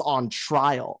Knowles on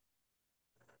trial.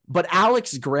 But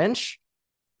Alex Grinch,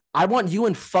 I want you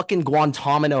in fucking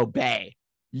Guantanamo Bay.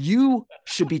 You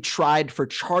should be tried for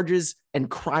charges and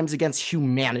crimes against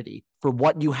humanity for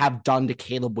what you have done to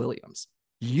Caleb Williams.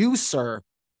 You, sir,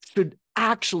 should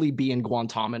actually be in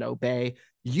Guantanamo Bay.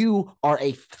 You are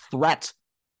a threat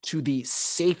to the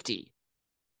safety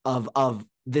of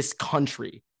this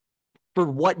country for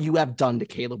what you have done to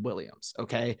Caleb Williams,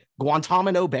 okay?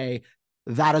 Guantanamo Bay,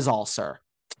 that is all, sir.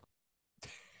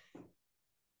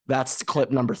 That's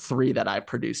clip number 3 that I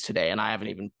produced today, and I haven't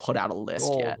even put out a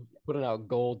list yet. Putting out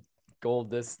gold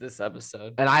this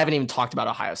episode. And I haven't even talked about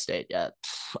Ohio State yet.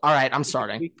 All right, I'm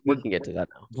starting. We can get to that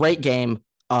now. Great game.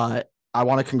 I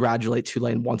want to congratulate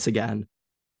Tulane once again.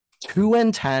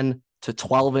 2-10 to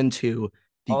 12-2.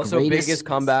 Also, biggest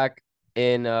comeback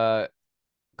in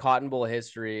Cotton Bowl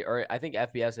history, or I think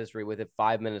FBS history, with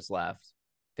 5 minutes left.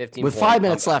 15 with 5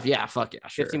 minutes left. Yeah, fuck yeah,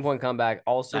 sure. 15-point comeback.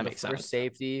 Also, that the first sense.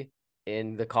 Safety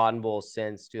in the Cotton Bowl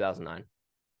since 2009.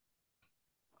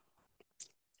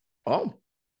 Oh,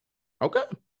 okay.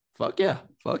 Fuck yeah.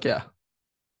 Hell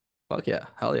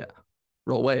yeah.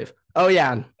 Roll wave. Oh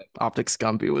yeah, and Optic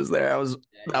Scumpy was there. That was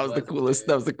the coolest.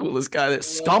 That was the coolest guy. That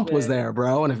Scump was there,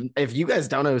 bro. And if you guys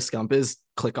don't know who Scump is,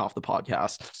 click off the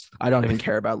podcast. I don't even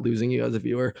care about losing you as a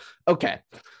viewer. Okay.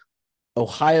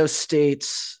 Ohio State.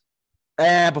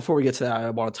 Before we get to that, I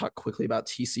want to talk quickly about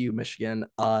TCU, Michigan.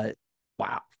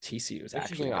 Wow, TCU is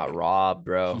actually got robbed,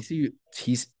 bro.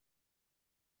 TCU.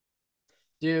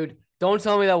 Dude, don't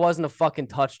tell me that wasn't a fucking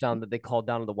touchdown that they called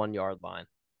down to the 1 yard line.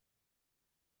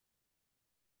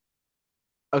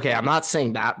 Okay, I'm not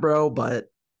saying that, bro, but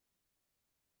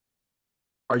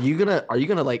are you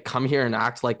gonna like come here and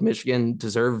act like Michigan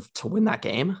deserved to win that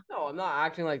game? No, I'm not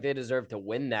acting like they deserve to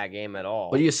win that game at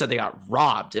all. But you said they got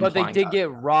robbed. But they did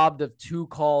get robbed of 2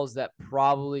 calls that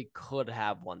probably could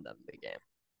have won them the game.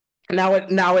 Now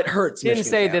it hurts. Didn't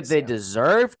say that they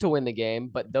deserve to win the game,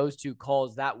 but those 2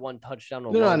 calls, that one touchdown,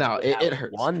 no, it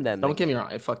hurts. Won them. Don't get me wrong.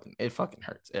 It fucking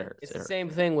hurts. It hurts. It's the same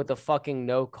thing with the fucking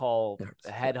no call,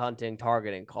 headhunting,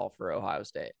 targeting call for Ohio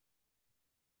State.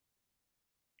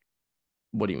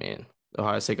 What do you mean?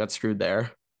 Ohio State got screwed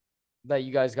there? That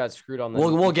you guys got screwed on.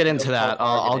 We'll get into that.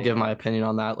 I'll give my opinion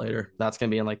on that later. That's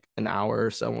gonna be in like an hour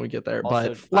or so when we get there.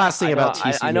 Also, but last thing about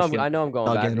TCU, I know I'm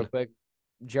going back real quick.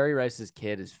 Jerry Rice's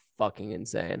kid is fucking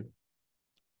insane.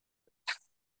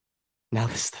 Now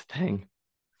this is the thing.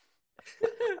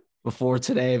 Before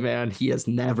today, man, he has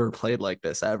never played like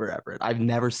this ever, Everett. I've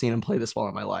never seen him play this well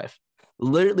in my life.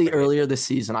 Literally earlier this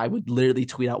season, I would literally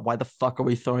tweet out, "Why the fuck are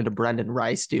we throwing to Brendan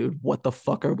Rice, dude? What the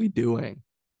fuck are we doing?"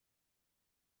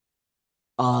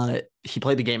 He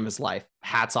played the game of his life.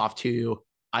 Hats off to you.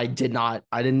 I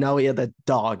didn't know he had that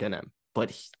dog in him,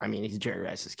 but he's Jerry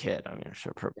Rice's kid.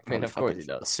 Of course he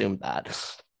does. Assume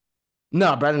that.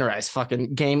 No, Brendan Rice,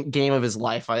 fucking game of his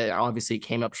life. I obviously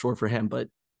came up short for him, but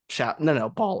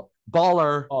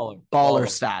baller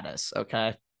status.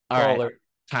 Okay, all right.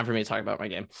 Time for me to talk about my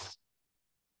game.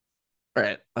 All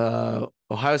right.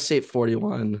 Ohio State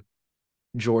 41,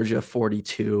 Georgia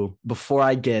 42. Before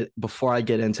I get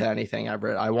into anything,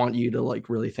 Everett, I want you to like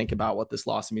really think about what this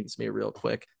loss means to me real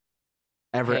quick.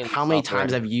 Everett, how many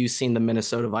times have you seen the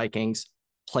Minnesota Vikings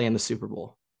play in the Super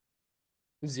Bowl?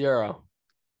 0.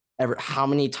 Everett, how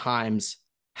many times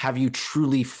have you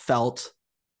truly felt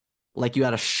like you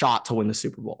had a shot to win the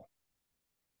Super Bowl?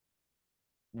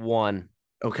 1.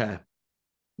 Okay.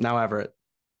 Now, Everett.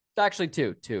 It's actually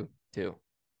 2.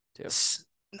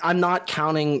 I'm not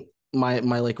counting my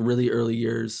like really early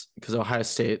years because Ohio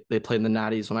State, they played in the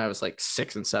Natties when I was like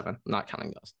 6 and 7. I'm not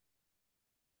counting those.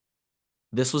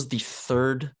 This was the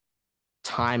 3rd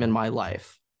time in my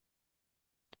life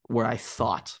where I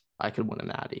thought I could win a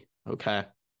Natty. Okay.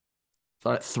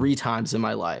 Thought it 3 times in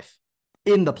my life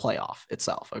in the playoff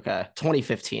itself. Okay.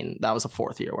 2015, that was a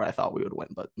 4th year where I thought we would win,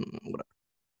 but whatever.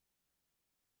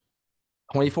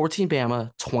 2014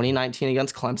 Bama, 2019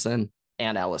 against Clemson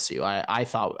and LSU. I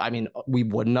thought, we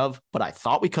wouldn't have, but I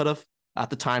thought we could have at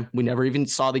the time. We never even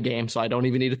saw the game, so I don't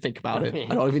even need to think about it.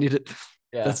 I don't even need to.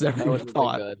 Yeah, that's never even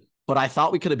thought. but I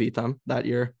thought we could have beat them that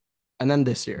year. And then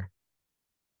this year,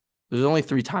 there's only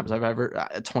 3 times I've ever,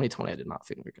 2020, I did not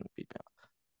think we were going to beat them.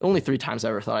 Only 3 times I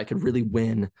ever thought I could really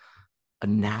win a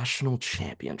national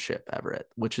championship, Everett,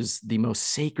 which is the most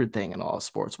sacred thing in all of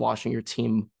sports, watching your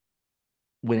team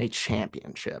win a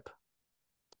championship.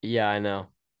 Yeah, I know.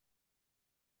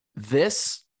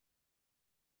 This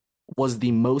was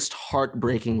the most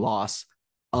heartbreaking loss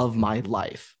of my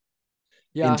life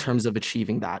in terms of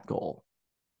achieving that goal.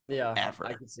 Yeah, ever.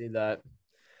 I can see that.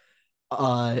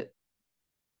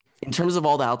 In terms of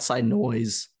all the outside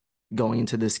noise going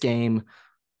into this game,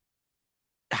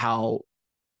 how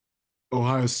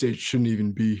Ohio State shouldn't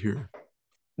even be here.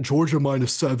 Georgia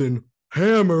 -7,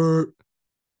 hammer.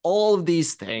 All of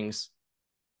these things,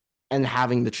 and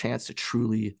having the chance to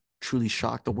truly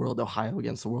shock the world, Ohio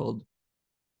against the world,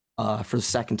 for the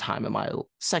second time in my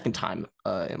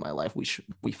life,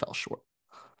 we fell short.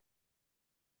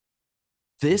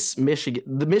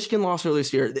 The Michigan loss earlier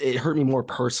this year, it hurt me more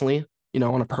personally,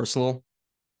 on a personal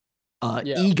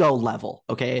ego level.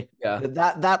 Okay. Yeah.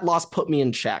 That loss put me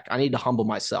in check. I need to humble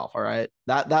myself. All right.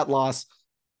 That loss,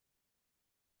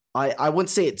 I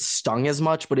wouldn't say it stung as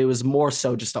much, but it was more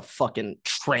so just a fucking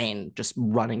train just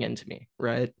running into me.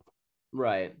 Right.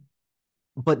 Right.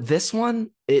 But this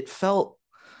one, it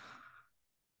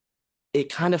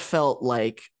kind of felt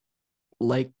like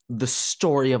the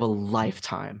story of a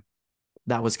lifetime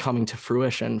that was coming to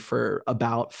fruition for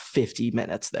about 55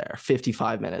 minutes there.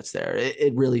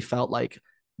 It really felt like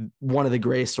one of the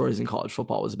greatest stories in college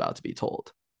football was about to be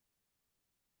told.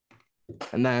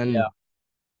 And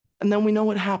then we know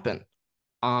what happened.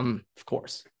 Of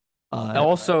course.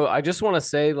 Also, I just want to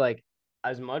say, like,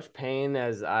 as much pain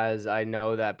as I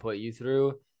know that put you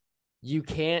through, you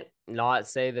can't not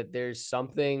say that there's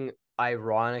something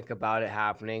ironic about it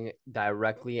happening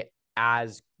directly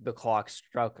as the clock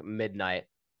struck midnight.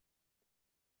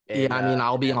 Yeah, I mean,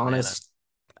 I'll be honest.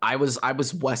 I was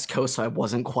West Coast, so I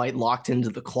wasn't quite locked into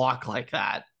the clock like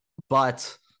that.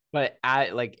 But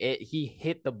he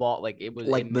hit the ball like it was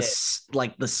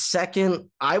the second,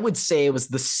 I would say it was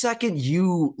the second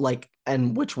you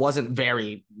and which wasn't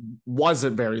very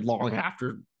long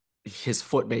after his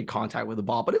foot made contact with the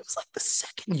ball, but it was like the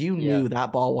second you knew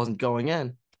that ball wasn't going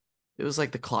in, it was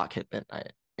like the clock hit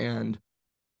midnight. And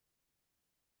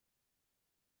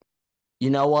you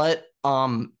know what?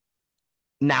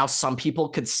 Now some people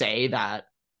could say that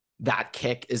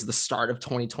kick is the start of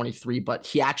 2023, but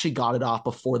he actually got it off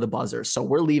before the buzzer. So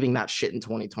we're leaving that shit in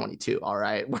 2022. All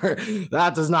right.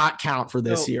 That does not count for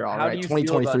this year. All right.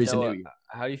 2023 is a new year.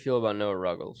 How do you feel about Noah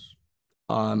Ruggles?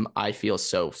 I feel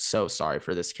so sorry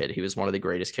for this kid. He was one of the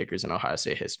greatest kickers in Ohio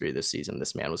State history this season.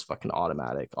 This man was fucking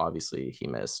automatic. Obviously he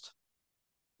missed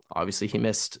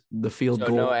the field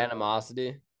goal. No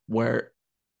animosity. What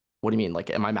do you mean? Like,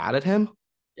 am I mad at him?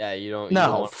 Yeah, you don't.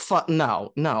 No.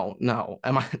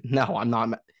 Am I? No, I'm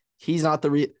not. He's not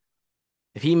the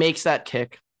if he makes that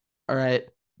kick, all right,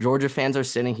 Georgia fans are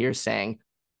sitting here saying,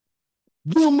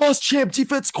 Will Muschamp,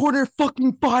 defense coordinator,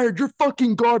 fucking fired. You're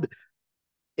fucking garbage.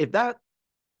 If that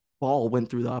ball went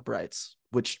through the uprights,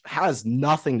 which has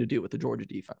nothing to do with the Georgia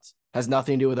defense, has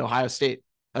nothing to do with Ohio State,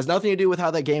 has nothing to do with how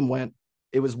that game went.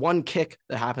 It was one kick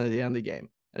that happened at the end of the game.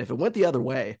 And if it went the other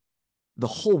way, the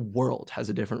whole world has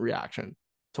a different reaction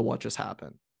to what just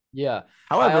happened. Yeah.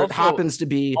 However, it happens to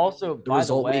be the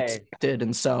result we expected.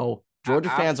 And so Georgia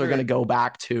fans are going to go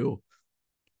back to,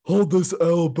 hold this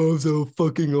L, bozo,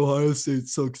 fucking Ohio State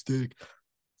sucks dick.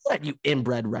 You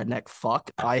inbred redneck fuck.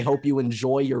 I hope you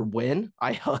enjoy your win.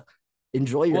 I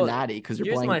enjoy your natty because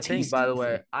you're playing TCU. By the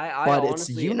way, but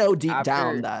honestly, it's deep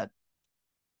down that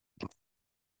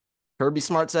Kirby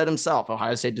Smart said himself,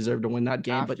 Ohio State deserved to win that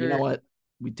game. But you know what?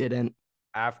 We didn't.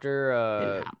 It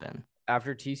didn't happen.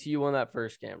 After TCU won that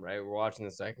first game, right? We're watching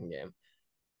the second game.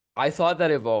 I thought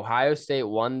that if Ohio State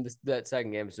won that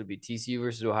second game, so it would be TCU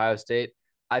versus Ohio State.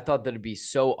 I thought that it'd be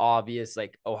so obvious,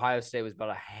 like Ohio State was about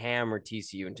to hammer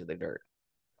TCU into the dirt.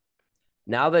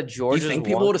 Now that Georgia, you think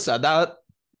people would have said that?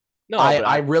 No,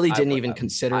 I really didn't even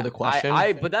consider the question.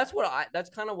 But that's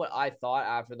kind of what I thought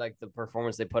after like the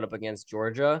performance they put up against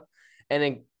Georgia, and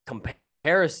in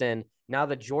comparison, now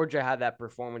that Georgia had that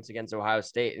performance against Ohio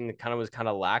State and it was kind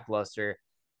of lackluster,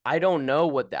 I don't know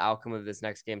what the outcome of this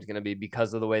next game is going to be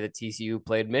because of the way that TCU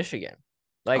played Michigan.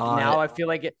 Like now, I feel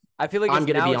like I'm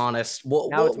going to be honest.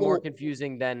 Now it's more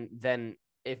confusing than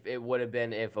if it would have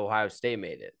been if Ohio State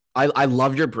made it. I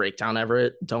love your breakdown,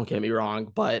 Everett. Don't get me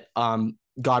wrong, but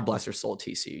God bless your soul,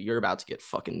 TCU. You're about to get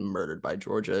fucking murdered by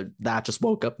Georgia. That just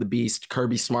woke up the beast.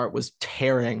 Kirby Smart was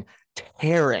tearing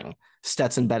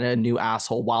Stetson Bennett a new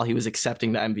asshole while he was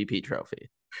accepting the MVP trophy.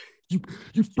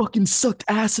 you fucking sucked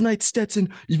asinite, Stetson.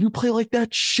 If you play like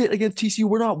that shit against TCU,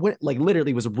 we're not winning. Like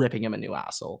literally was ripping him a new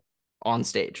asshole on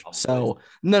stage. So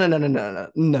no.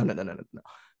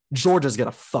 Georgia's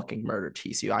gonna fucking murder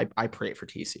TCU. I pray for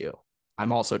TCU.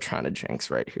 I'm also trying to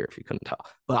jinx right here if you couldn't tell,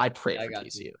 but I pray for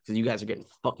TCU because you guys are getting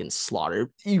fucking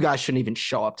slaughtered. You guys shouldn't even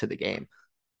show up to the game.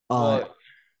 Well,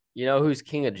 you know who's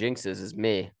king of jinxes is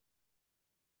me.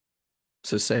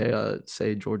 So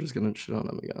say Georgia's gonna shit on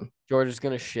them again. Georgia's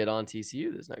gonna shit on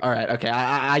TCU this next. All right, okay.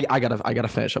 I gotta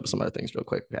finish up some other things real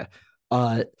quick. Okay.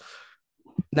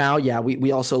 Now, yeah,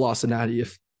 we also lost a natty.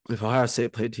 If Ohio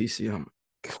State played TCU,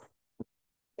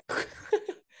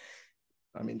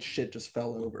 I mean, shit just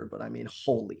fell over. But I mean,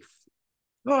 holy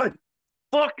God,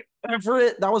 fuck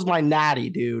Everett. That was my natty,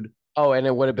 dude. Oh, and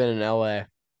it would have been in LA.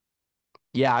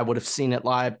 Yeah, I would have seen it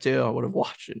live too. I would have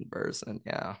watched it in person.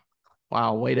 Yeah.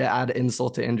 Wow, way to add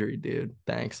insult to injury, dude.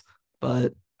 Thanks.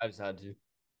 But I just had to.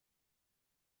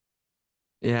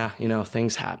 Yeah,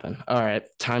 things happen. All right,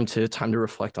 time to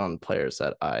reflect on players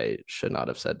that I should not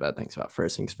have said bad things about.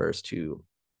 First things first, to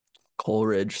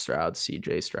Coleridge, Stroud,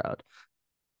 CJ Stroud.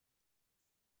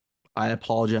 I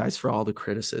apologize for all the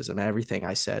criticism, everything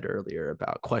I said earlier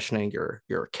about questioning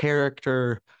your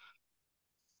character,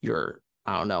 your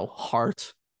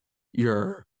heart,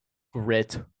 your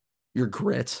grit.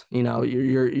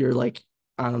 You're like,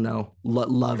 I don't know,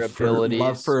 love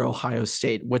for Ohio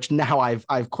State, which now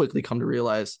I've quickly come to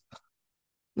realize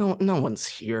no one's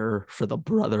here for the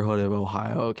brotherhood of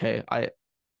Ohio. Okay. I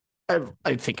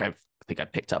think I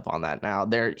picked up on that now.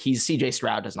 CJ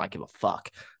Stroud does not give a fuck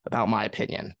about my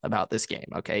opinion about this game.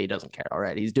 Okay. He doesn't care. All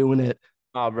right. He's doing it.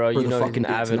 Oh, bro, you know he's an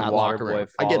avid Waterboy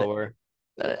follower.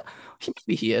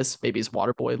 Maybe he is. Maybe he's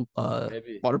Waterboy.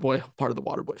 Waterboy, part of the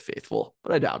Waterboy faithful,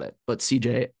 but I doubt it. But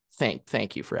CJ,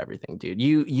 thank you for everything, dude.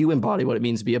 You embody what it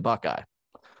means to be a Buckeye.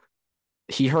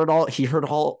 He heard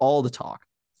all the talk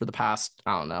for the past,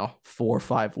 I don't know, 4 or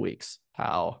 5 weeks.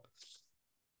 How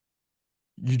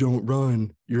you don't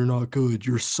run, you're not good,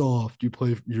 you're soft, you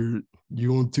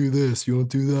won't do this, you won't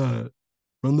do that.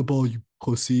 Run the ball, you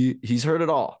pussy. He's heard it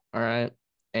all right.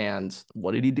 And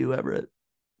what did he do, Everett?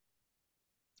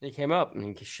 He came up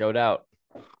and he showed out.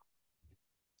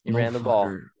 He ran the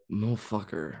ball.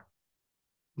 Motherfucker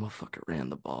ran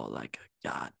the ball like a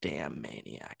goddamn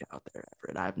maniac out there,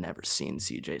 Everett. I've never seen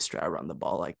CJ Stroud run the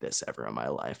ball like this ever in my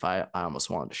life. I almost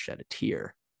wanted to shed a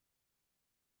tear.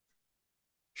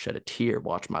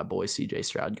 Watch my boy CJ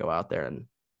Stroud go out there and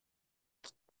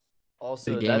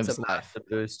also that's a massive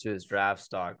boost to his draft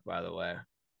stock, by the way.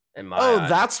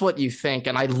 That's what you think.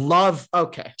 And I love,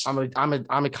 okay, I'm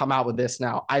gonna come out with this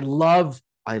now. I love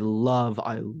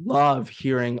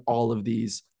hearing all of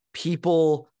these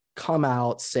people come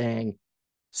out saying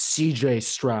CJ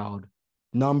Stroud,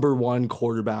 number 1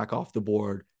 quarterback off the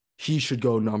board. He should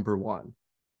go number 1.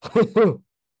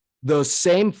 Those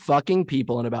same fucking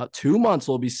people in about 2 months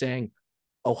will be saying,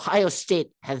 Ohio State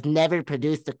has never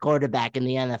produced a quarterback in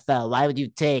the NFL. Why would you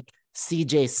take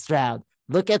CJ Stroud?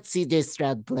 Look at CJ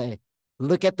Stroud play.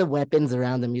 Look at the weapons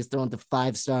around him. He's throwing the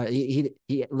 5-star. He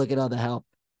look at all the help.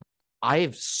 I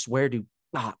swear to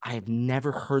God, I have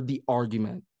never heard the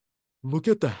argument, look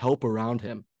at the help around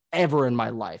him, ever in my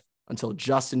life, until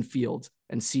Justin Fields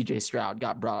and CJ Stroud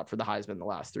got brought up for the Heisman the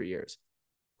last 3 years.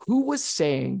 Who was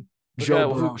saying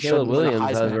Joe Burrow shouldn't win a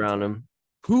Heisman around him?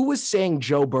 Who was saying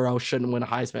Joe Burrow shouldn't win a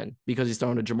Heisman because he's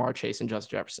throwing to Jamar Chase and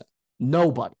Justin Jefferson?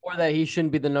 Nobody. Or that he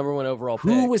shouldn't be the number 1 overall pick.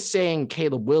 Who was saying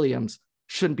Caleb Williams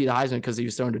shouldn't be the Heisman because he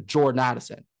was throwing to Jordan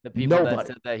Addison? The people that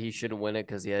said that he shouldn't win it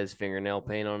because he has fingernail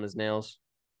paint on his nails.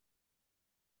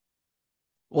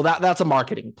 Well, that's a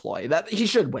marketing ploy. That he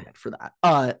should win it for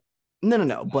that.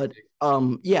 No. But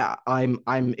yeah,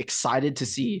 I'm excited to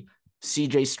see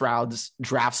CJ Stroud's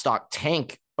draft stock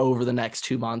tank over the next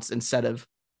 2 months instead of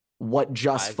what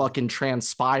just fucking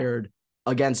transpired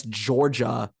against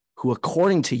Georgia, who,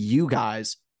 according to you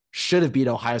guys, should have beat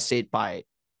Ohio State by,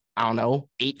 I don't know,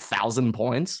 8,000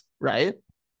 points, right?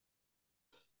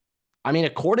 I mean,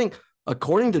 according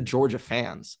to Georgia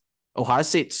fans, Ohio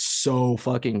State's so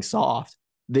fucking soft.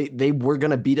 They were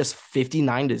gonna beat us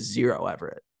 59-0,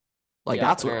 Everett.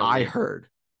 That's what I heard.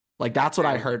 That's what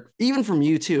I heard. Even from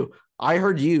you too. I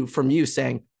heard from you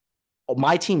saying, oh,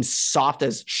 my team's soft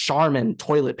as Charmin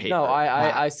toilet paper. No,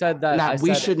 I said that.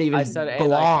 We shouldn't even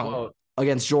belong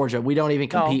against Georgia. We don't even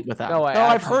compete with that. No,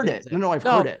 I've heard it. I've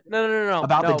heard it. No.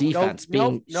 About the defense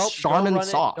being Charmin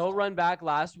soft. Don't run back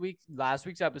last week's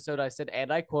episode. I said,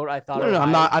 and I quote, I thought. No,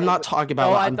 I'm not talking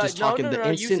about. I'm just talking the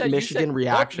instant Michigan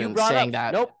reaction saying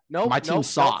that. My team's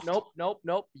soft.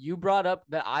 Nope. You brought up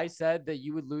that I said that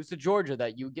you would lose to Georgia,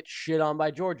 that you would get shit on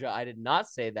by Georgia. I did not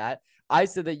say that. I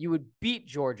said that you would beat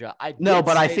Georgia. No,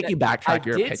 but I think you backtracked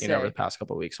your opinion over the say past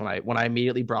couple of weeks when I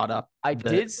immediately brought up I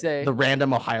did the say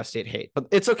random Ohio State hate. But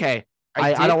it's okay.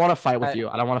 I I don't did want to fight with I, you.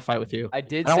 I don't want to fight with you. I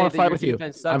did I don't say want to that fight your with you.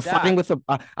 defense I'm sucked fighting ass. with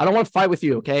I don't want to fight with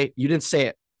you. Okay, you didn't say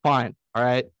it. Fine. All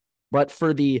right. But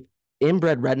for the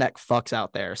inbred redneck fucks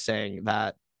out there saying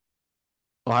that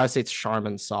Ohio State's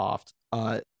Charmin soft,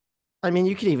 I mean,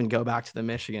 you could even go back to the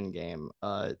Michigan game.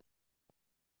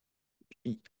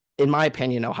 In my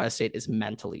opinion, Ohio State is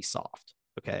mentally soft.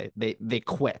 Okay, they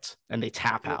quit and they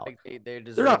tap out. Like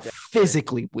they're not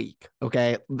physically weak.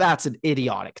 Okay, that's an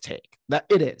idiotic take. That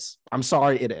it is. I'm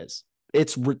sorry, it is.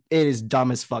 It is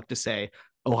dumb as fuck to say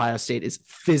Ohio State is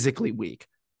physically weak.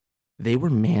 They were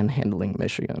manhandling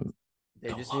Michigan.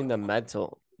 They just need the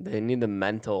mental. They need the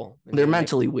mental. They're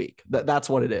mentally weak. That's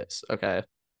what it is. Okay,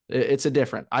 it's a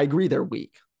different. I agree, they're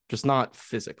weak, just not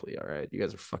physically. All right, you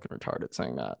guys are fucking retarded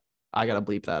saying that. I gotta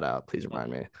bleep that out. Please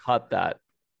remind me. Cut that.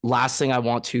 Last thing I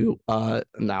want to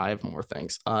now I have more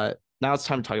things. Now it's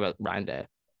time to talk about Ryan Day.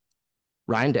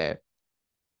 Ryan Day.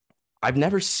 I've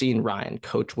never seen Ryan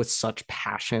coach with such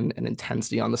passion and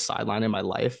intensity on the sideline in my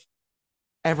life.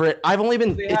 Everett, I've only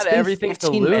been it's been everything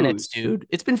 15 minutes, dude.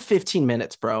 It's been 15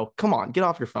 minutes, bro. Come on, get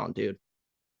off your phone, dude.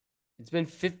 It's been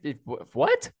 50.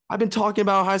 What? I've been talking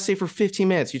about Ohio State for 15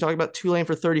 minutes. You talking about Tulane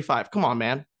for 35. Come on,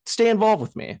 man. Stay involved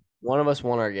with me. One of us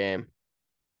won our game.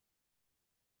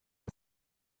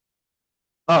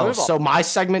 Oh, so my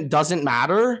segment doesn't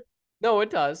matter? No, it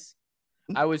does.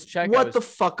 I was checking. What the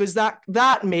fuck is that?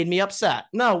 That made me upset.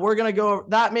 No, we're gonna go.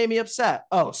 That made me upset.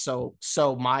 Oh, so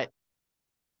my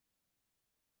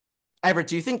Everett,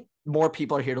 do you think more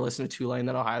people are here to listen to Tulane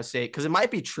than Ohio State? Because it might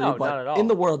be true, no, but in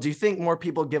the world, do you think more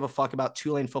people give a fuck about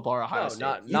Tulane football or Ohio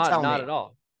State? Not at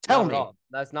all. Tell me.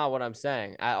 That's not what I'm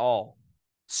saying at all.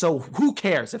 So who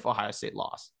cares if Ohio State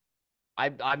lost?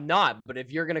 I'm not, but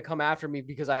if you're gonna come after me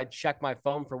because I checked my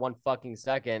phone for 1 fucking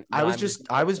second, I just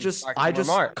come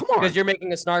on, because you're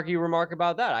making a snarky remark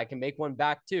about that. I can make one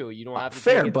back too. You don't have to.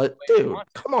 Fair, but dude,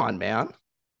 come on, man.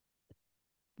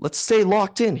 Let's stay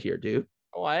locked in here, dude.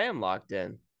 Oh, I am locked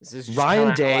in. This is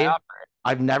Ryan Day.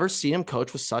 I've never seen him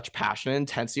coach with such passion and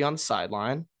intensity on the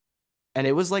sideline, and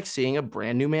it was like seeing a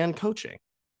brand new man coaching,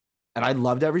 and I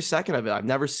loved every second of it. I've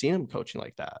never seen him coaching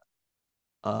like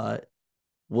that.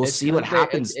 We'll see what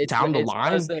happens down the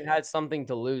line. Because they had something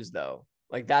to lose, though.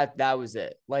 Like that was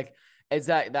it. Like it's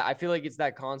that I feel like it's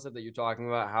that concept that you're talking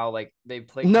about. How like they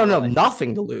play. No,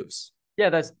 nothing to lose. Yeah,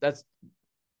 that's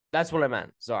what I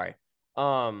meant. Sorry.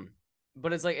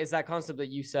 But it's like it's that concept that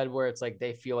you said where it's like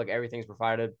they feel like everything's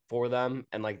provided for them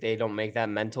and like they don't make that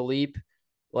mental leap.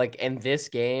 Like in this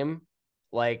game,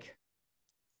 like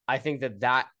I think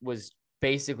that was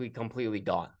basically completely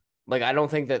gone. Like, I don't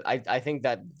think that I think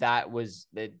that was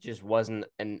it just wasn't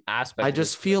an aspect. I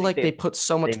just feel like they put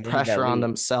so much pressure on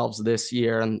themselves this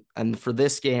year. And for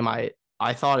this game, I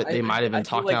thought they might have been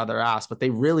talking out of their ass, but they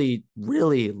really,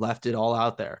 really left it all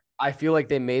out there. I feel like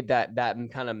they made that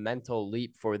kind of mental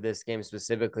leap for this game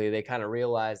specifically. They kind of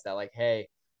realized that, like, hey,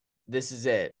 this is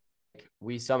it.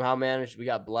 We somehow managed. We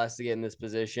got blessed to get in this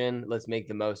position. Let's make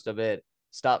the most of it.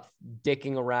 Stop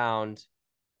dicking around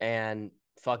and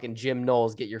fucking Jim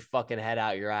Knowles, get your fucking head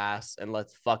out your ass and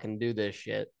let's fucking do this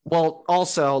shit. Well,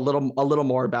 also a little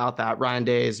more about that. Ryan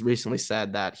Day has recently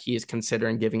said that he is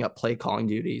considering giving up play calling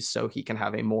duties so he can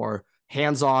have a more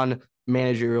hands-on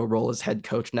managerial role as head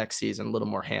coach next season, a little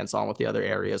more hands-on with the other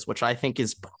areas, which I think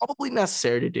is probably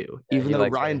necessary to do. Yeah, even though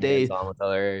Ryan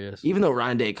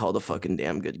Day called a fucking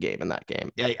damn good game in that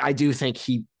game. I do think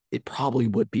it probably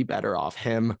would be better off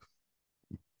him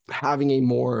having a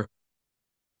more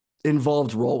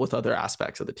involved role with other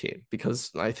aspects of the team, because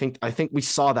I think we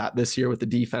saw that this year with the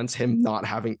defense, him not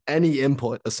having any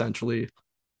input. Essentially,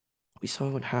 we saw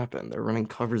what happened. They're running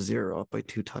cover 0 up by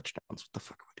 2 touchdowns. What the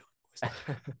fuck are we doing,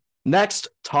 boys? Next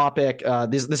topic.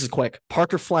 This is quick.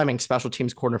 Parker Fleming, special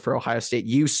teams coordinator for Ohio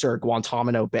State, Sir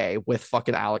Guantanamo Bay with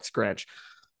fucking Alex Grinch.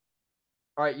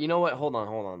 All right, you know what? Hold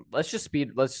on. Let's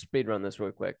speed run this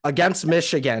real quick. Against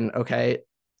Michigan, okay.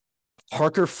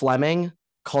 Parker Fleming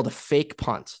called a fake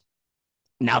punt.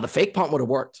 Now, the fake punt would have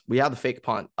worked. We had the fake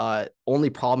punt. Only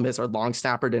problem is our long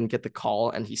snapper didn't get the call,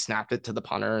 and he snapped it to the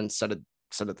punter instead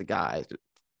of the guy.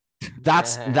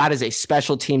 That is a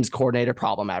special teams coordinator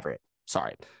problem, Everett.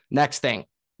 Sorry. Next thing.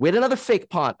 We had another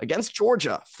fake punt against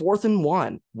Georgia, 4th and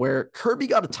 1, where Kirby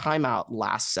got a timeout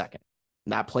last second.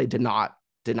 That play did not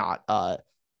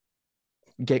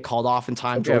get called off in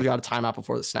time. Okay. Georgia got a timeout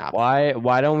before the snap. Why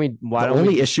don't we? The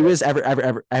only issue is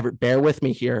Everett. Bear with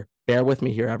me here,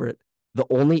 Everett. The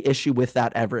only issue with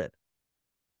that, Everett,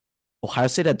 Ohio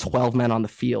State had 12 men on the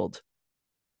field.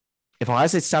 if Ohio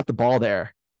State snapped the ball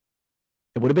there,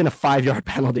 it would have been a 5-yard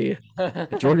penalty.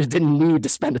 Georgia didn't need to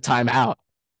spend a timeout.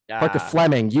 Parker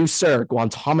Fleming, you, sir,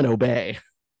 Guantanamo Bay.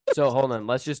 So hold on.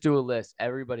 Let's just do a list.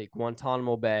 Everybody,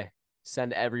 Guantanamo Bay.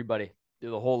 Send everybody. Do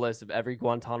the whole list of every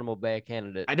Guantanamo Bay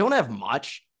candidate. I don't have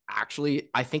much, actually.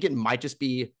 I think it might just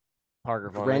be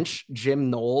Parker Fleming. Grinch, Jim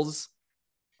Knowles.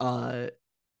 Parker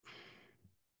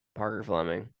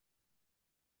Fleming.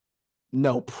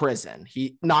 No, prison.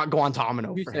 He not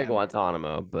Guantanamo. You said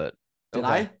Guantanamo, but did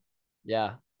I?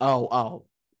 Yeah. Oh.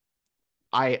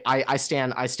 I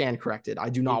stand corrected. I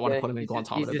do not want to put him in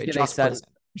Guantanamo Bay. Just prison.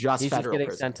 Just he's federal just getting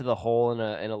prison. Sent to the hole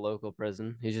in a local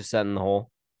prison. He's just sent in the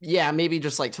hole. Yeah, maybe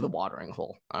just like to the watering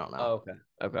hole. I don't know.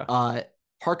 Oh, okay.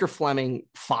 Parker Fleming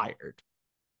fired.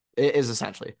 It is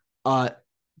essentially. Like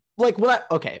what?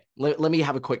 Let me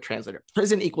have a quick translator.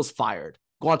 Prison equals fired.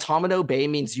 Guantanamo Bay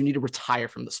means you need to retire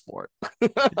from the sport.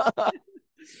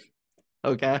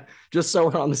 Okay, just so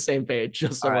we're on the same page.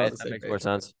 Just so we're on the same makes page. More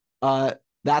sense.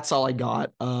 That's all I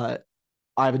got. I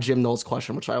have a Jim Knowles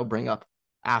question, which I will bring up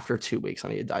after 2 weeks. I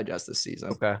need to digest this season.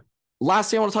 Okay. Last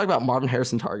thing I want to talk about Marvin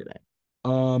Harrison targeting.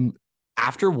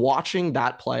 After watching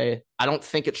that play, I don't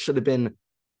think it should have been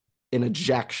an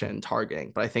ejection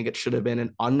targeting, but I think it should have been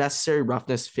an unnecessary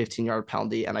roughness 15-yard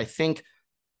penalty. And I think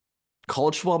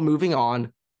college football moving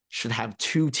on should have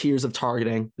 2 tiers of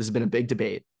targeting. This has been a big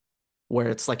debate where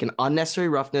it's like an unnecessary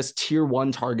roughness tier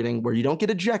 1 targeting where you don't get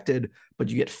ejected, but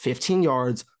you get 15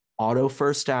 yards, auto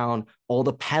first down, all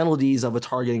the penalties of a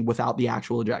targeting without the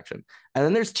actual ejection. And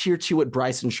then there's tier 2 what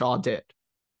Bryson Shaw did.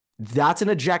 That's an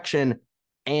ejection.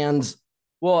 And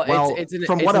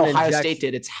from what Ohio State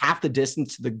did, it's half the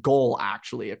distance to the goal,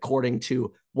 actually, according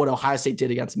to what Ohio State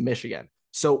did against Michigan.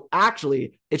 So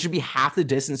actually, it should be half the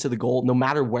distance to the goal, no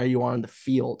matter where you are in the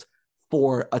field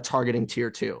for a targeting tier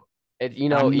 2.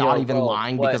 I'm not even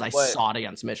lying because I saw it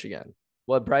against Michigan.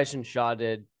 What Bryson Shaw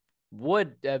did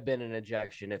would have been an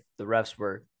ejection if the refs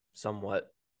were somewhat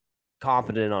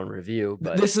competent on review.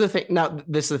 But this is the thing. Now,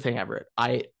 this is the thing, Everett.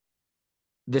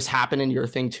 This happened in your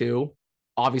thing too.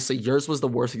 Obviously, yours was the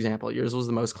worst example. Yours was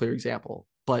the most clear example.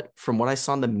 But from what I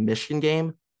saw in the Michigan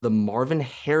game, the Marvin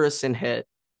Harrison hit,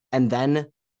 and then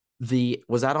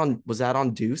was that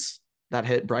on Deuce that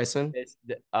hit Bryson?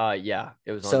 Yeah,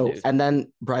 it was on Deuce. And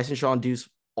then Bryson Shaw and Deuce,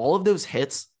 all of those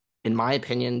hits, in my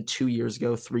opinion, 2 years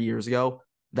ago, 3 years ago,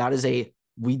 that is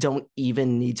we don't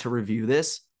even need to review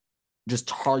this. Just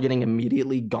targeting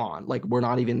immediately gone. Like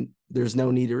there's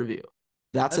no need to review.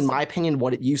 That's in my opinion,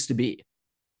 what it used to be.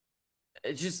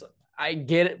 It's just, I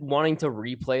get it wanting to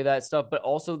replay that stuff, but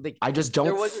also I just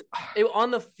don't.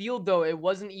 On the field though, it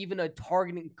wasn't even a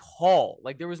targeting call.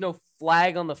 Like there was no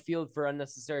flag on the field for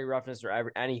unnecessary roughness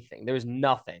or anything. There was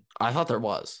nothing. I thought there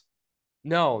was.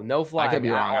 No flag. I could be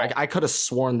wrong. I could have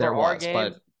sworn there was,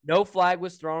 but no flag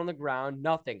was thrown on the ground.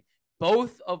 Nothing.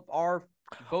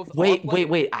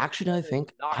 Wait. Actually, I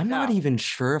think I'm not even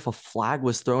sure if a flag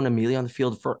was thrown immediately on the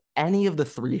field for any of the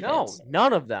 3 hits. No,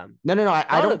 none of them. No.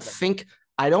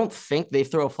 I don't think they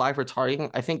throw a flag for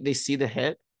targeting. I think they see the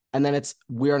hit and then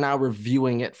we are now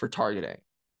reviewing it for targeting.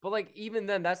 But like even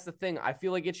then, that's the thing. I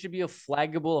feel like it should be a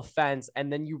flaggable offense,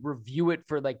 and then you review it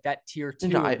for like that tier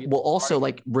 2. Also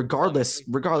like regardless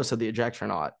of the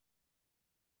ejection or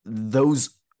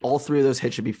not, all 3 of those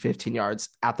hits should be 15 yards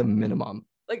at the minimum.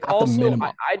 Like also,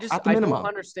 I don't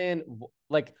understand.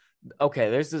 Like,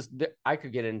 okay, I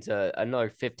could get into another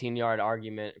 15-yard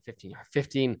argument,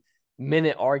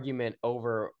 15-minute argument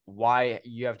over why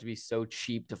you have to be so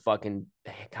cheap to fucking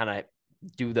kind of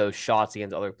do those shots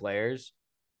against other players.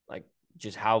 Like,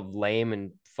 just how lame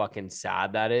and fucking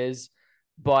sad that is.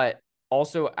 But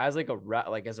also, as like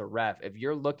as a ref, if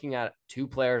you're looking at 2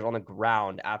 players on the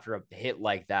ground after a hit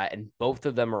like that, and both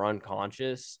of them are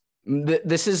unconscious.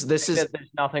 This is there's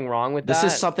nothing wrong with that.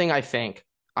 This is something I think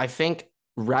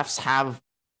refs have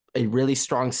a really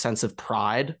strong sense of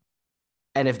pride,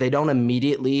 and if they don't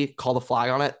immediately call the flag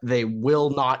on it, they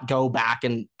will not go back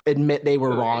and admit they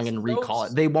were wrong and recall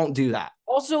it. They won't do that.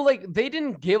 Also, like they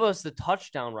didn't give us the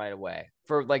touchdown right away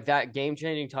for like that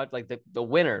game-changing touch, like the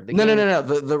winner. No.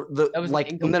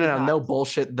 No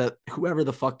bullshit. That whoever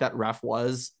the fuck that ref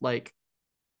was, like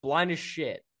blind as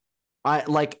shit.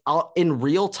 In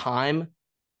real time,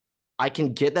 I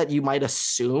can get that you might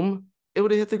assume it would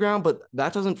have hit the ground, but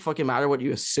that doesn't fucking matter what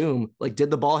you assume. Like,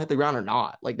 did the ball hit the ground or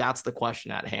not? Like, that's the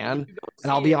question at hand.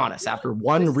 And I'll be honest, after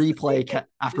one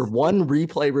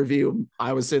replay review,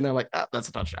 I was sitting there like, that's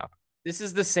a touchdown. This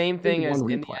is the same thing as in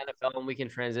the NFL, and we can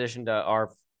transition to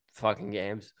our fucking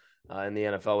games in the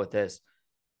NFL with this.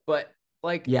 But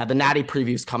like, yeah, the Natty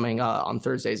preview's coming on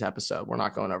Thursday's episode. We're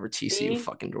not going over TCU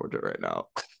fucking Georgia right now.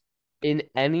 in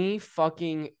any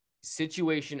fucking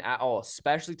situation at all,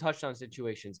 especially touchdown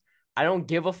situations. I don't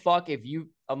give a fuck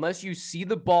unless you see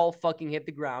the ball fucking hit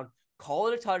the ground, call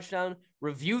it a touchdown,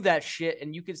 review that shit,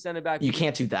 and you can send it back. You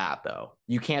can't do that though.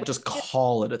 You can't just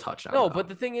call it a touchdown. No, but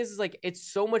the thing is like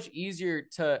it's so much easier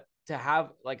to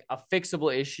have like a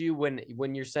fixable issue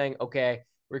when you're saying, okay,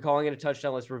 we're calling it a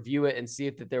touchdown. Let's review it and see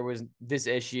if that there was this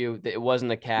issue that it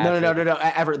wasn't a catch. No.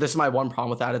 Everett, this is my one problem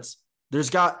with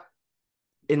that.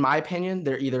 In my opinion,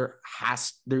 there either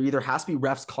has to be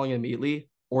refs calling it immediately,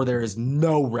 or there is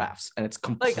no refs, and it's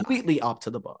completely up to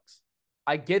the books.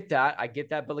 I get that,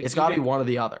 but like it's got to be one or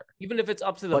the other. Even if it's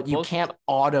up to the books, you can't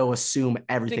auto assume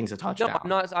everything's a touchdown.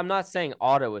 No, I'm not saying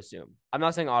auto assume.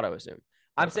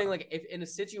 I'm saying like if in a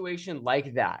situation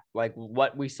like that, like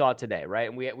what we saw today, right?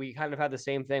 And we kind of had the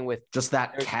same thing with just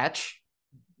that catch.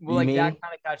 Well, like that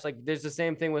kind of catch, like there's the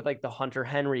same thing with like the Hunter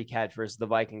Henry catch versus the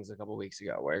Vikings a couple weeks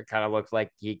ago, where it kind of looked like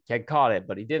he had caught it,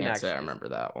 but he didn't actually. I remember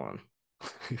that one.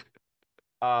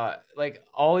 Like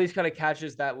all these kind of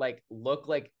catches that like look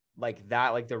like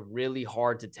that, like they're really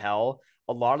hard to tell.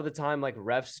 A lot of the time, like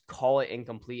refs call it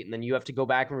incomplete, and then you have to go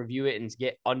back and review it and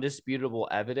get undisputable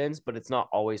evidence, but it's not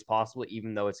always possible,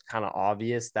 even though it's kind of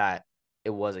obvious that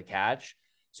it was a catch.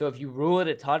 So if you rule it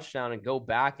a touchdown and go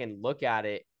back and look at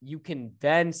it, you can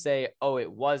then say, oh,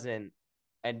 it wasn't,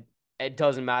 and it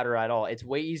doesn't matter at all. It's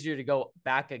way easier to go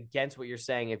back against what you're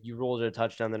saying if you ruled it a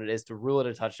touchdown than it is to rule it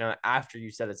a touchdown after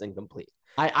you said it's incomplete.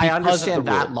 I understand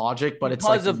that logic, but it's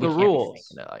because of the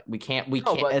rules. We can't.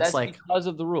 It's like because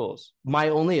of the rules. My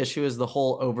only issue is the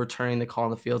whole overturning the call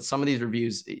on the field. Some of these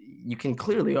reviews, you can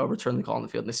clearly overturn the call on the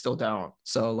field, and they still don't.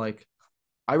 So, like,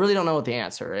 I really don't know what the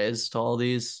answer is to all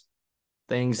these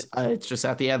things. It's just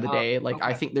at the end of the day, like, okay.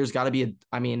 I think there's got to be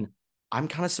I'm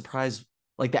kind of surprised.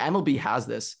 Like, the MLB has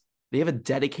this. They have a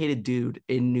dedicated dude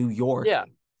in New York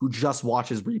who just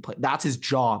watches replay. That's his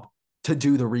job, to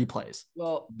do the replays.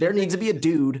 Well, there needs to be a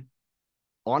dude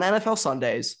on NFL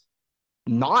Sundays,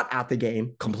 not at the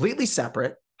game, completely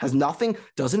separate, has nothing,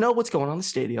 doesn't know what's going on in the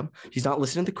stadium. He's not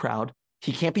listening to the crowd.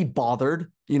 He can't be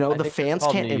bothered. You know, the fans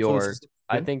can't influence.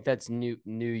 I think that's New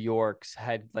York's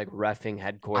reffing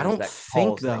headquarters. I don't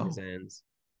think though.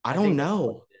 I don't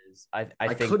know. I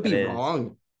think could be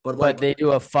wrong, but they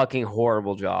do a fucking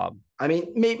horrible job. I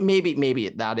mean, maybe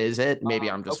that is it.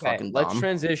 Maybe I'm just fucking dumb. Let's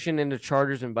transition into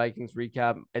Chargers and Vikings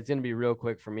recap. It's going to be real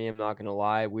quick for me. I'm not going to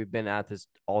lie. We've been at this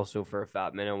also for a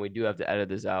fat minute, and we do have to edit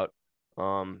this out.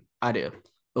 I do.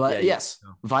 But yes,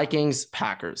 Vikings,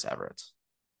 Packers, Everett.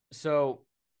 So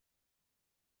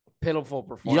pitiful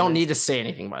performance. You don't need to say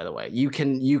anything, by the way. You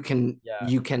can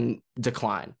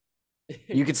decline.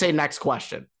 You can say next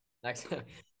question. Next.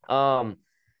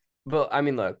 But I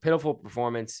mean, look, pitiful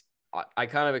performance. I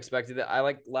kind of expected it.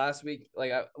 I last week,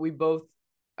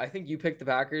 I think you picked the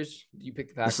Packers. You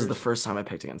picked the Packers. This is the first time I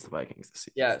picked against the Vikings this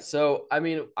season. Yeah. So, I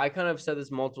mean, I kind of said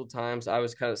this multiple times. I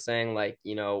was kind of saying,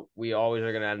 we always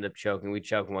are going to end up choking. We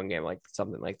choke one game,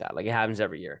 something like that. Like, it happens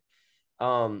every year.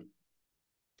 And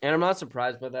I'm not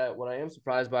surprised by that. What I am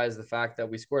surprised by is the fact that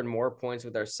we scored more points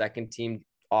with our second team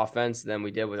offense than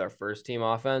we did with our first team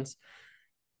offense.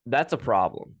 That's a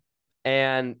problem.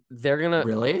 And they're going to.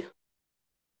 Really?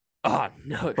 Oh,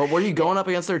 no. But were you going up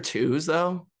against their twos,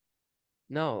 though?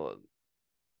 No.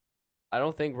 I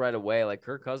don't think right away.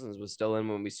 Kirk Cousins was still in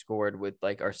when we scored with,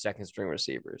 our second string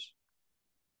receivers.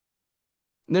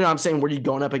 No, I'm saying, were you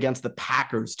going up against the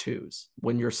Packers twos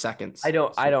when you're seconds? I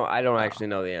don't actually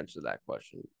know the answer to that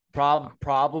question.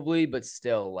 Probably, but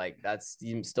still, that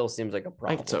still seems like a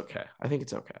problem. I think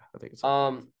it's okay.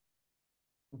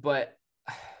 But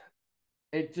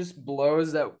it just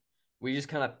blows that we just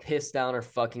kind of pissed down our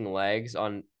fucking legs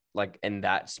on in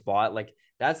that spot.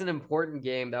 That's an important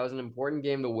game. That was an important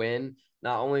game to win,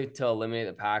 not only to eliminate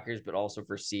the Packers, but also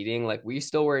for seeding. We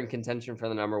still were in contention for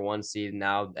the number 1 seed.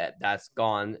 Now that's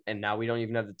gone. And now we don't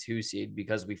even have the 2 seed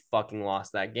because we fucking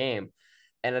lost that game.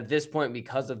 And at this point,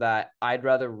 because of that, I'd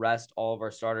rather rest all of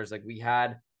our starters. We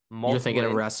had multiple. You're thinking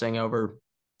of resting over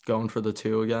going for the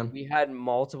 2 again? We had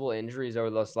multiple injuries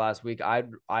over this last week.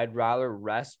 I'd rather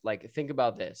rest. Think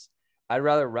about this. I'd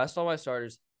rather rest all my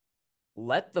starters,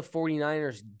 let the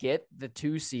 49ers get the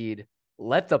 2 seed,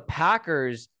 let the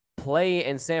Packers play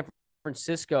in San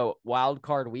Francisco wild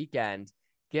card weekend,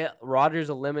 get Rodgers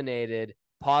eliminated,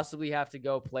 possibly have to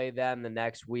go play them the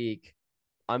next week.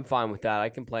 I'm fine with that. I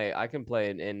can play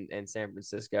in San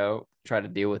Francisco, try to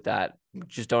deal with that.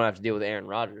 Just don't have to deal with Aaron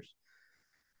Rodgers.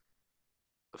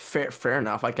 Fair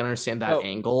enough. I can understand that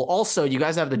angle. Also, you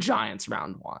guys have the Giants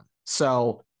round 1.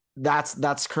 So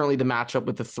that's currently the matchup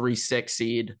with the 3-6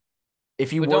 seed.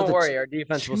 If you were don't worry, our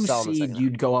defense will sell seed,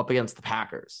 you'd go up against the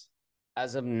Packers.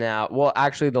 As of now, well,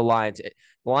 actually, the Lions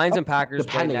and Packers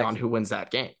play Depending next. on who wins that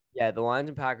game. Yeah, the Lions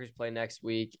and Packers play next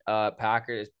week.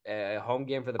 Packers, home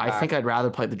game for the I think Packers. I'd rather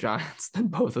play the Giants than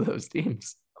both of those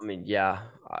teams. I mean, yeah,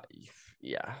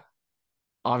 yeah.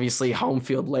 Obviously, home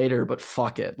field later, but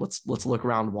fuck it. Let's look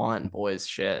around one, boys.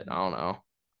 Shit, I don't know.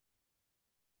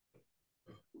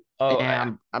 Oh,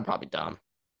 And I'm probably dumb,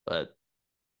 but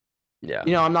yeah.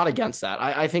 I'm not against that.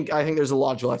 I think there's a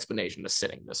logical explanation to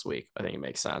sitting this week. I think it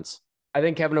makes sense. I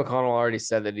think Kevin O'Connell already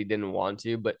said that he didn't want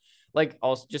to, but like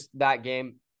also just that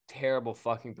game, terrible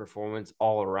fucking performance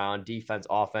all around, defense,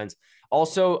 offense.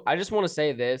 Also, I just want to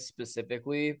say this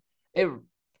specifically. It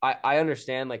I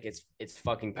understand like it's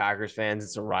fucking Packers fans,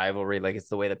 it's a rivalry, like it's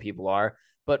the way that people are.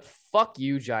 But fuck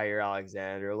you, Jair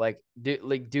Alexander.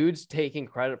 Dude's taking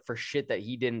credit for shit that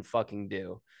he didn't fucking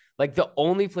do. Like the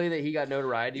only play that he got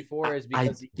notoriety for is Say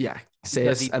because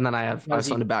this, he and then I have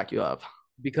something to back you up.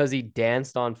 because he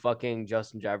danced on fucking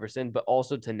Justin Jefferson, but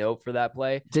also to note for that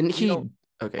play, Didn't he?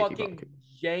 Okay, fucking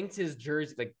yanked his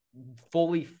jersey, like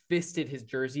fully fisted his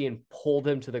jersey and pulled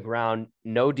him to the ground,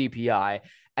 no DPI.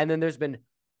 And then there's been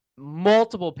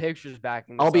multiple pictures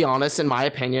backing this I'll be up. honest, in my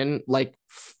opinion, like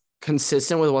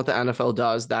consistent with what the NFL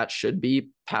does, that should be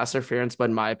pass interference, but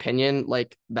in my opinion,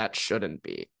 like that shouldn't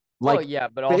be. Like Yeah,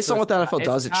 but based also on what the NFL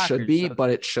does, it should be, so but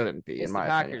it shouldn't be, in it's the my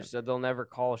Packers, opinion. so they'll never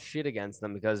call shit against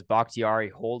them because Bakhtiari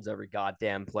holds every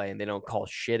goddamn play and they don't call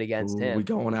shit against Ooh, we him.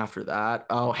 going after that?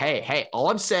 Oh, hey!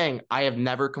 All I'm saying, I have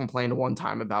never complained one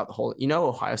time about the whole.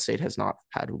 Ohio State has not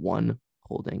had one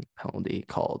holding penalty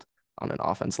called on an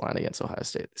offense line against Ohio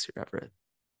State this year, Everett.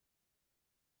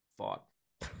 Fuck.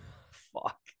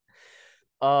 Fuck.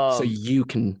 So you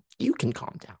can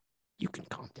calm down. You can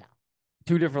calm down.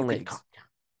 Two different leagues.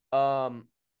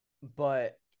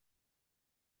 But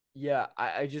yeah,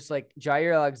 I just like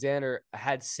Jair Alexander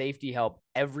had safety help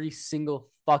every single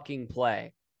fucking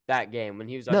play that game when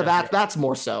he was no, that's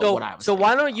more so what I was. So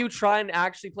why don't you try and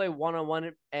actually play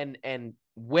 1-on-1 and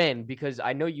win? Because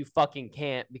I know you fucking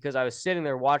can't. Because I was sitting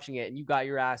there watching it and you got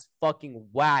your ass fucking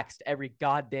waxed every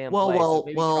goddamn play. So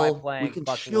maybe try playing we can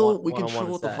fucking chill. We can one-on-one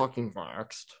chill with the instead. fucking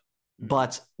waxed.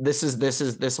 But this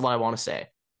is what I want to say.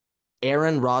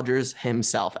 Aaron Rodgers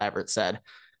himself, Everett said,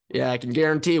 "Yeah, I can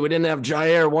guarantee we didn't have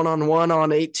Jair 1-on-1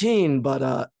 on 18,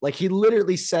 but like he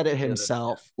literally said it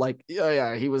himself. Like,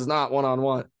 yeah, he was not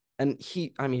 1-on-1." And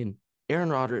Aaron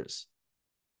Rodgers,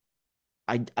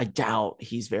 I doubt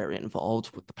he's very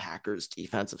involved with the Packers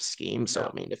defensive scheme. So,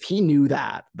 I mean, if he knew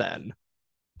that, then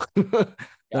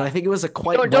I think it was a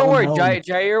quite don't worry,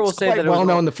 Jair will say that it well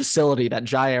known in the facility that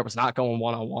Jair was not going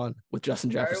 1-on-1 with Justin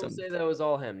Jefferson. Jair will say that it was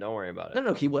all him. Don't worry about it.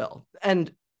 No, he will.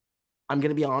 And I'm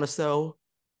gonna be honest though,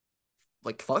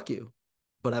 like fuck you.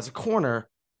 But as a corner,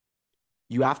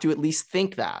 you have to at least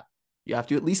think that. You have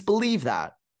to at least believe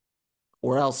that,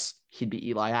 or else he'd be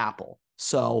Eli Apple.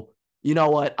 So you know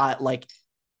what? I like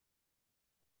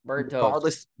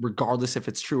regardless if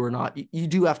it's true or not, you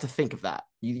do have to think of that.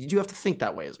 You do have to think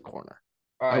that way as a corner.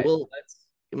 All right, I will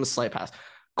give him a slight pass.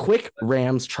 Quick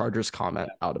Rams Chargers comment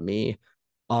out of me.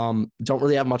 Don't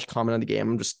really have much comment on the game.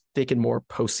 I'm just thinking more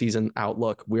postseason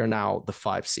outlook. We are now the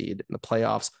 5 seed in the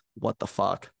playoffs. What the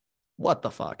fuck? What the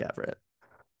fuck, Everett?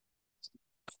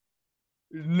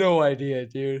 No idea,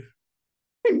 dude.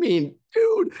 I mean,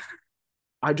 dude,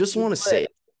 I just want to say,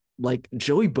 like,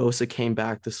 Joey Bosa came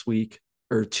back this week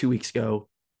or 2 weeks ago.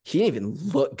 He didn't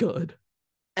even look good.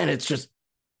 And it's just,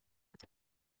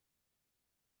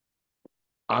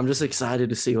 I'm just excited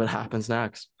to see what happens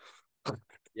next.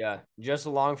 Yeah, just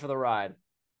along for the ride.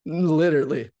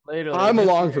 Literally. I'm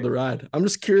along for the ride. I'm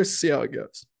just curious to see how it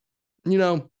goes.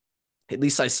 At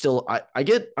least I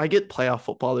get playoff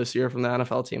football this year from the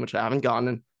NFL team, which I haven't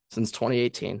gotten since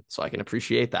 2018, so I can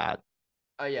appreciate that.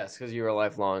 Yes, because you were a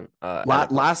lifelong.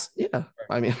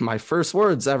 My first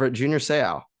words ever at Junior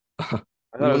Seau. I thought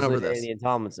it was LaDainian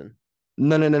Tomlinson.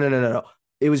 No.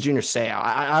 It was Junior Seau.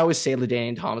 I always say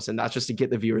LaDainian Tomlinson. That's just to get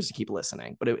the viewers to keep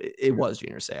listening, but it was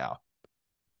Junior Seau.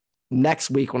 Next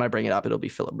week when I bring it up, it'll be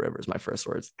Phillip Rivers, my first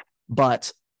words.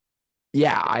 But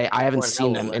yeah, I haven't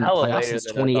seen them in the playoffs since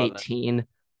 2018.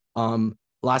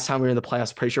 Last time we were in the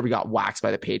playoffs, pretty sure we got waxed by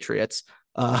the Patriots.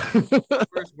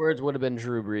 First words would have been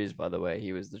Drew Brees, by the way.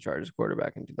 He was the Chargers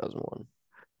quarterback in 2001.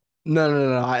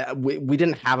 No. We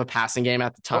didn't have a passing game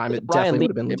at the time. It definitely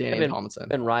would have been LaDainian Tomlinson.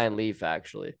 And Ryan Leaf,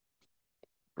 actually.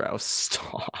 Bro,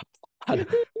 stop.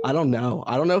 I don't know.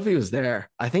 I don't know if he was there.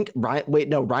 I think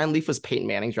Ryan Leaf was Peyton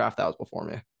Manning's draft. That was before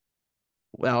me.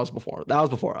 That was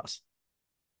before us.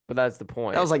 But that's the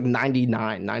point. That was like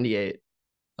 99, 98.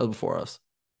 That was before us.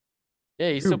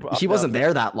 Yeah, he wasn't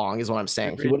there that long, is what I'm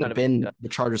saying. He wouldn't have been the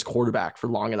Chargers quarterback for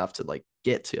long enough to like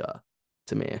get to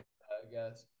to me. I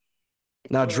guess.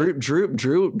 Now, All right.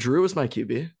 Drew was my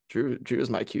QB. Drew was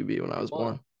my QB when I was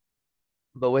born.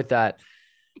 But with that,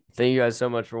 thank you guys so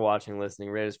much for watching, listening.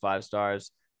 Rate us 5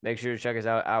 stars. Make sure to check us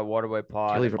out at Waterboy Can't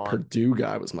Pod believe a Purdue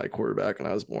guy was my quarterback when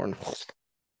I was born.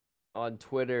 on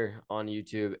Twitter, on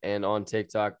YouTube, and on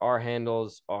TikTok. Our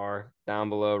handles are down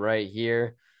below right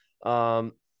here. Yeah,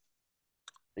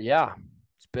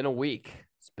 it's been a week.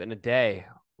 It's been a day.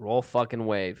 Roll fucking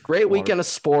wave. Great weekend of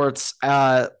sports.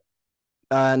 And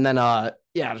then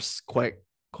yeah, just quick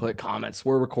comments.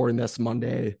 We're recording this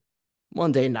Monday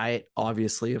night,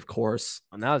 obviously, of course.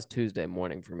 And that was Tuesday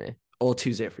morning for me. Well,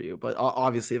 Tuesday for you, but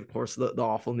obviously, of course, the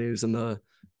awful news and the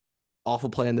awful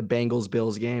play in the Bengals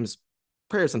Bills games.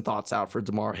 Prayers and thoughts out for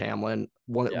Damar Hamlin.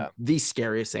 The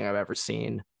scariest thing I've ever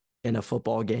seen in a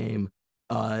football game.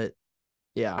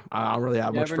 Yeah, I don't really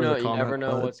have much further comment. You never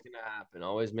know what's gonna happen.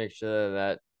 Always make sure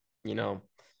that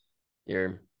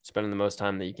you're spending the most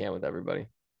time that you can with everybody.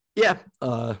 Yeah,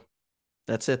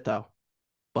 that's it though.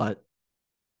 But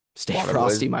stay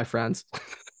frosty, my friends.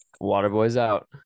 Waterboy's out.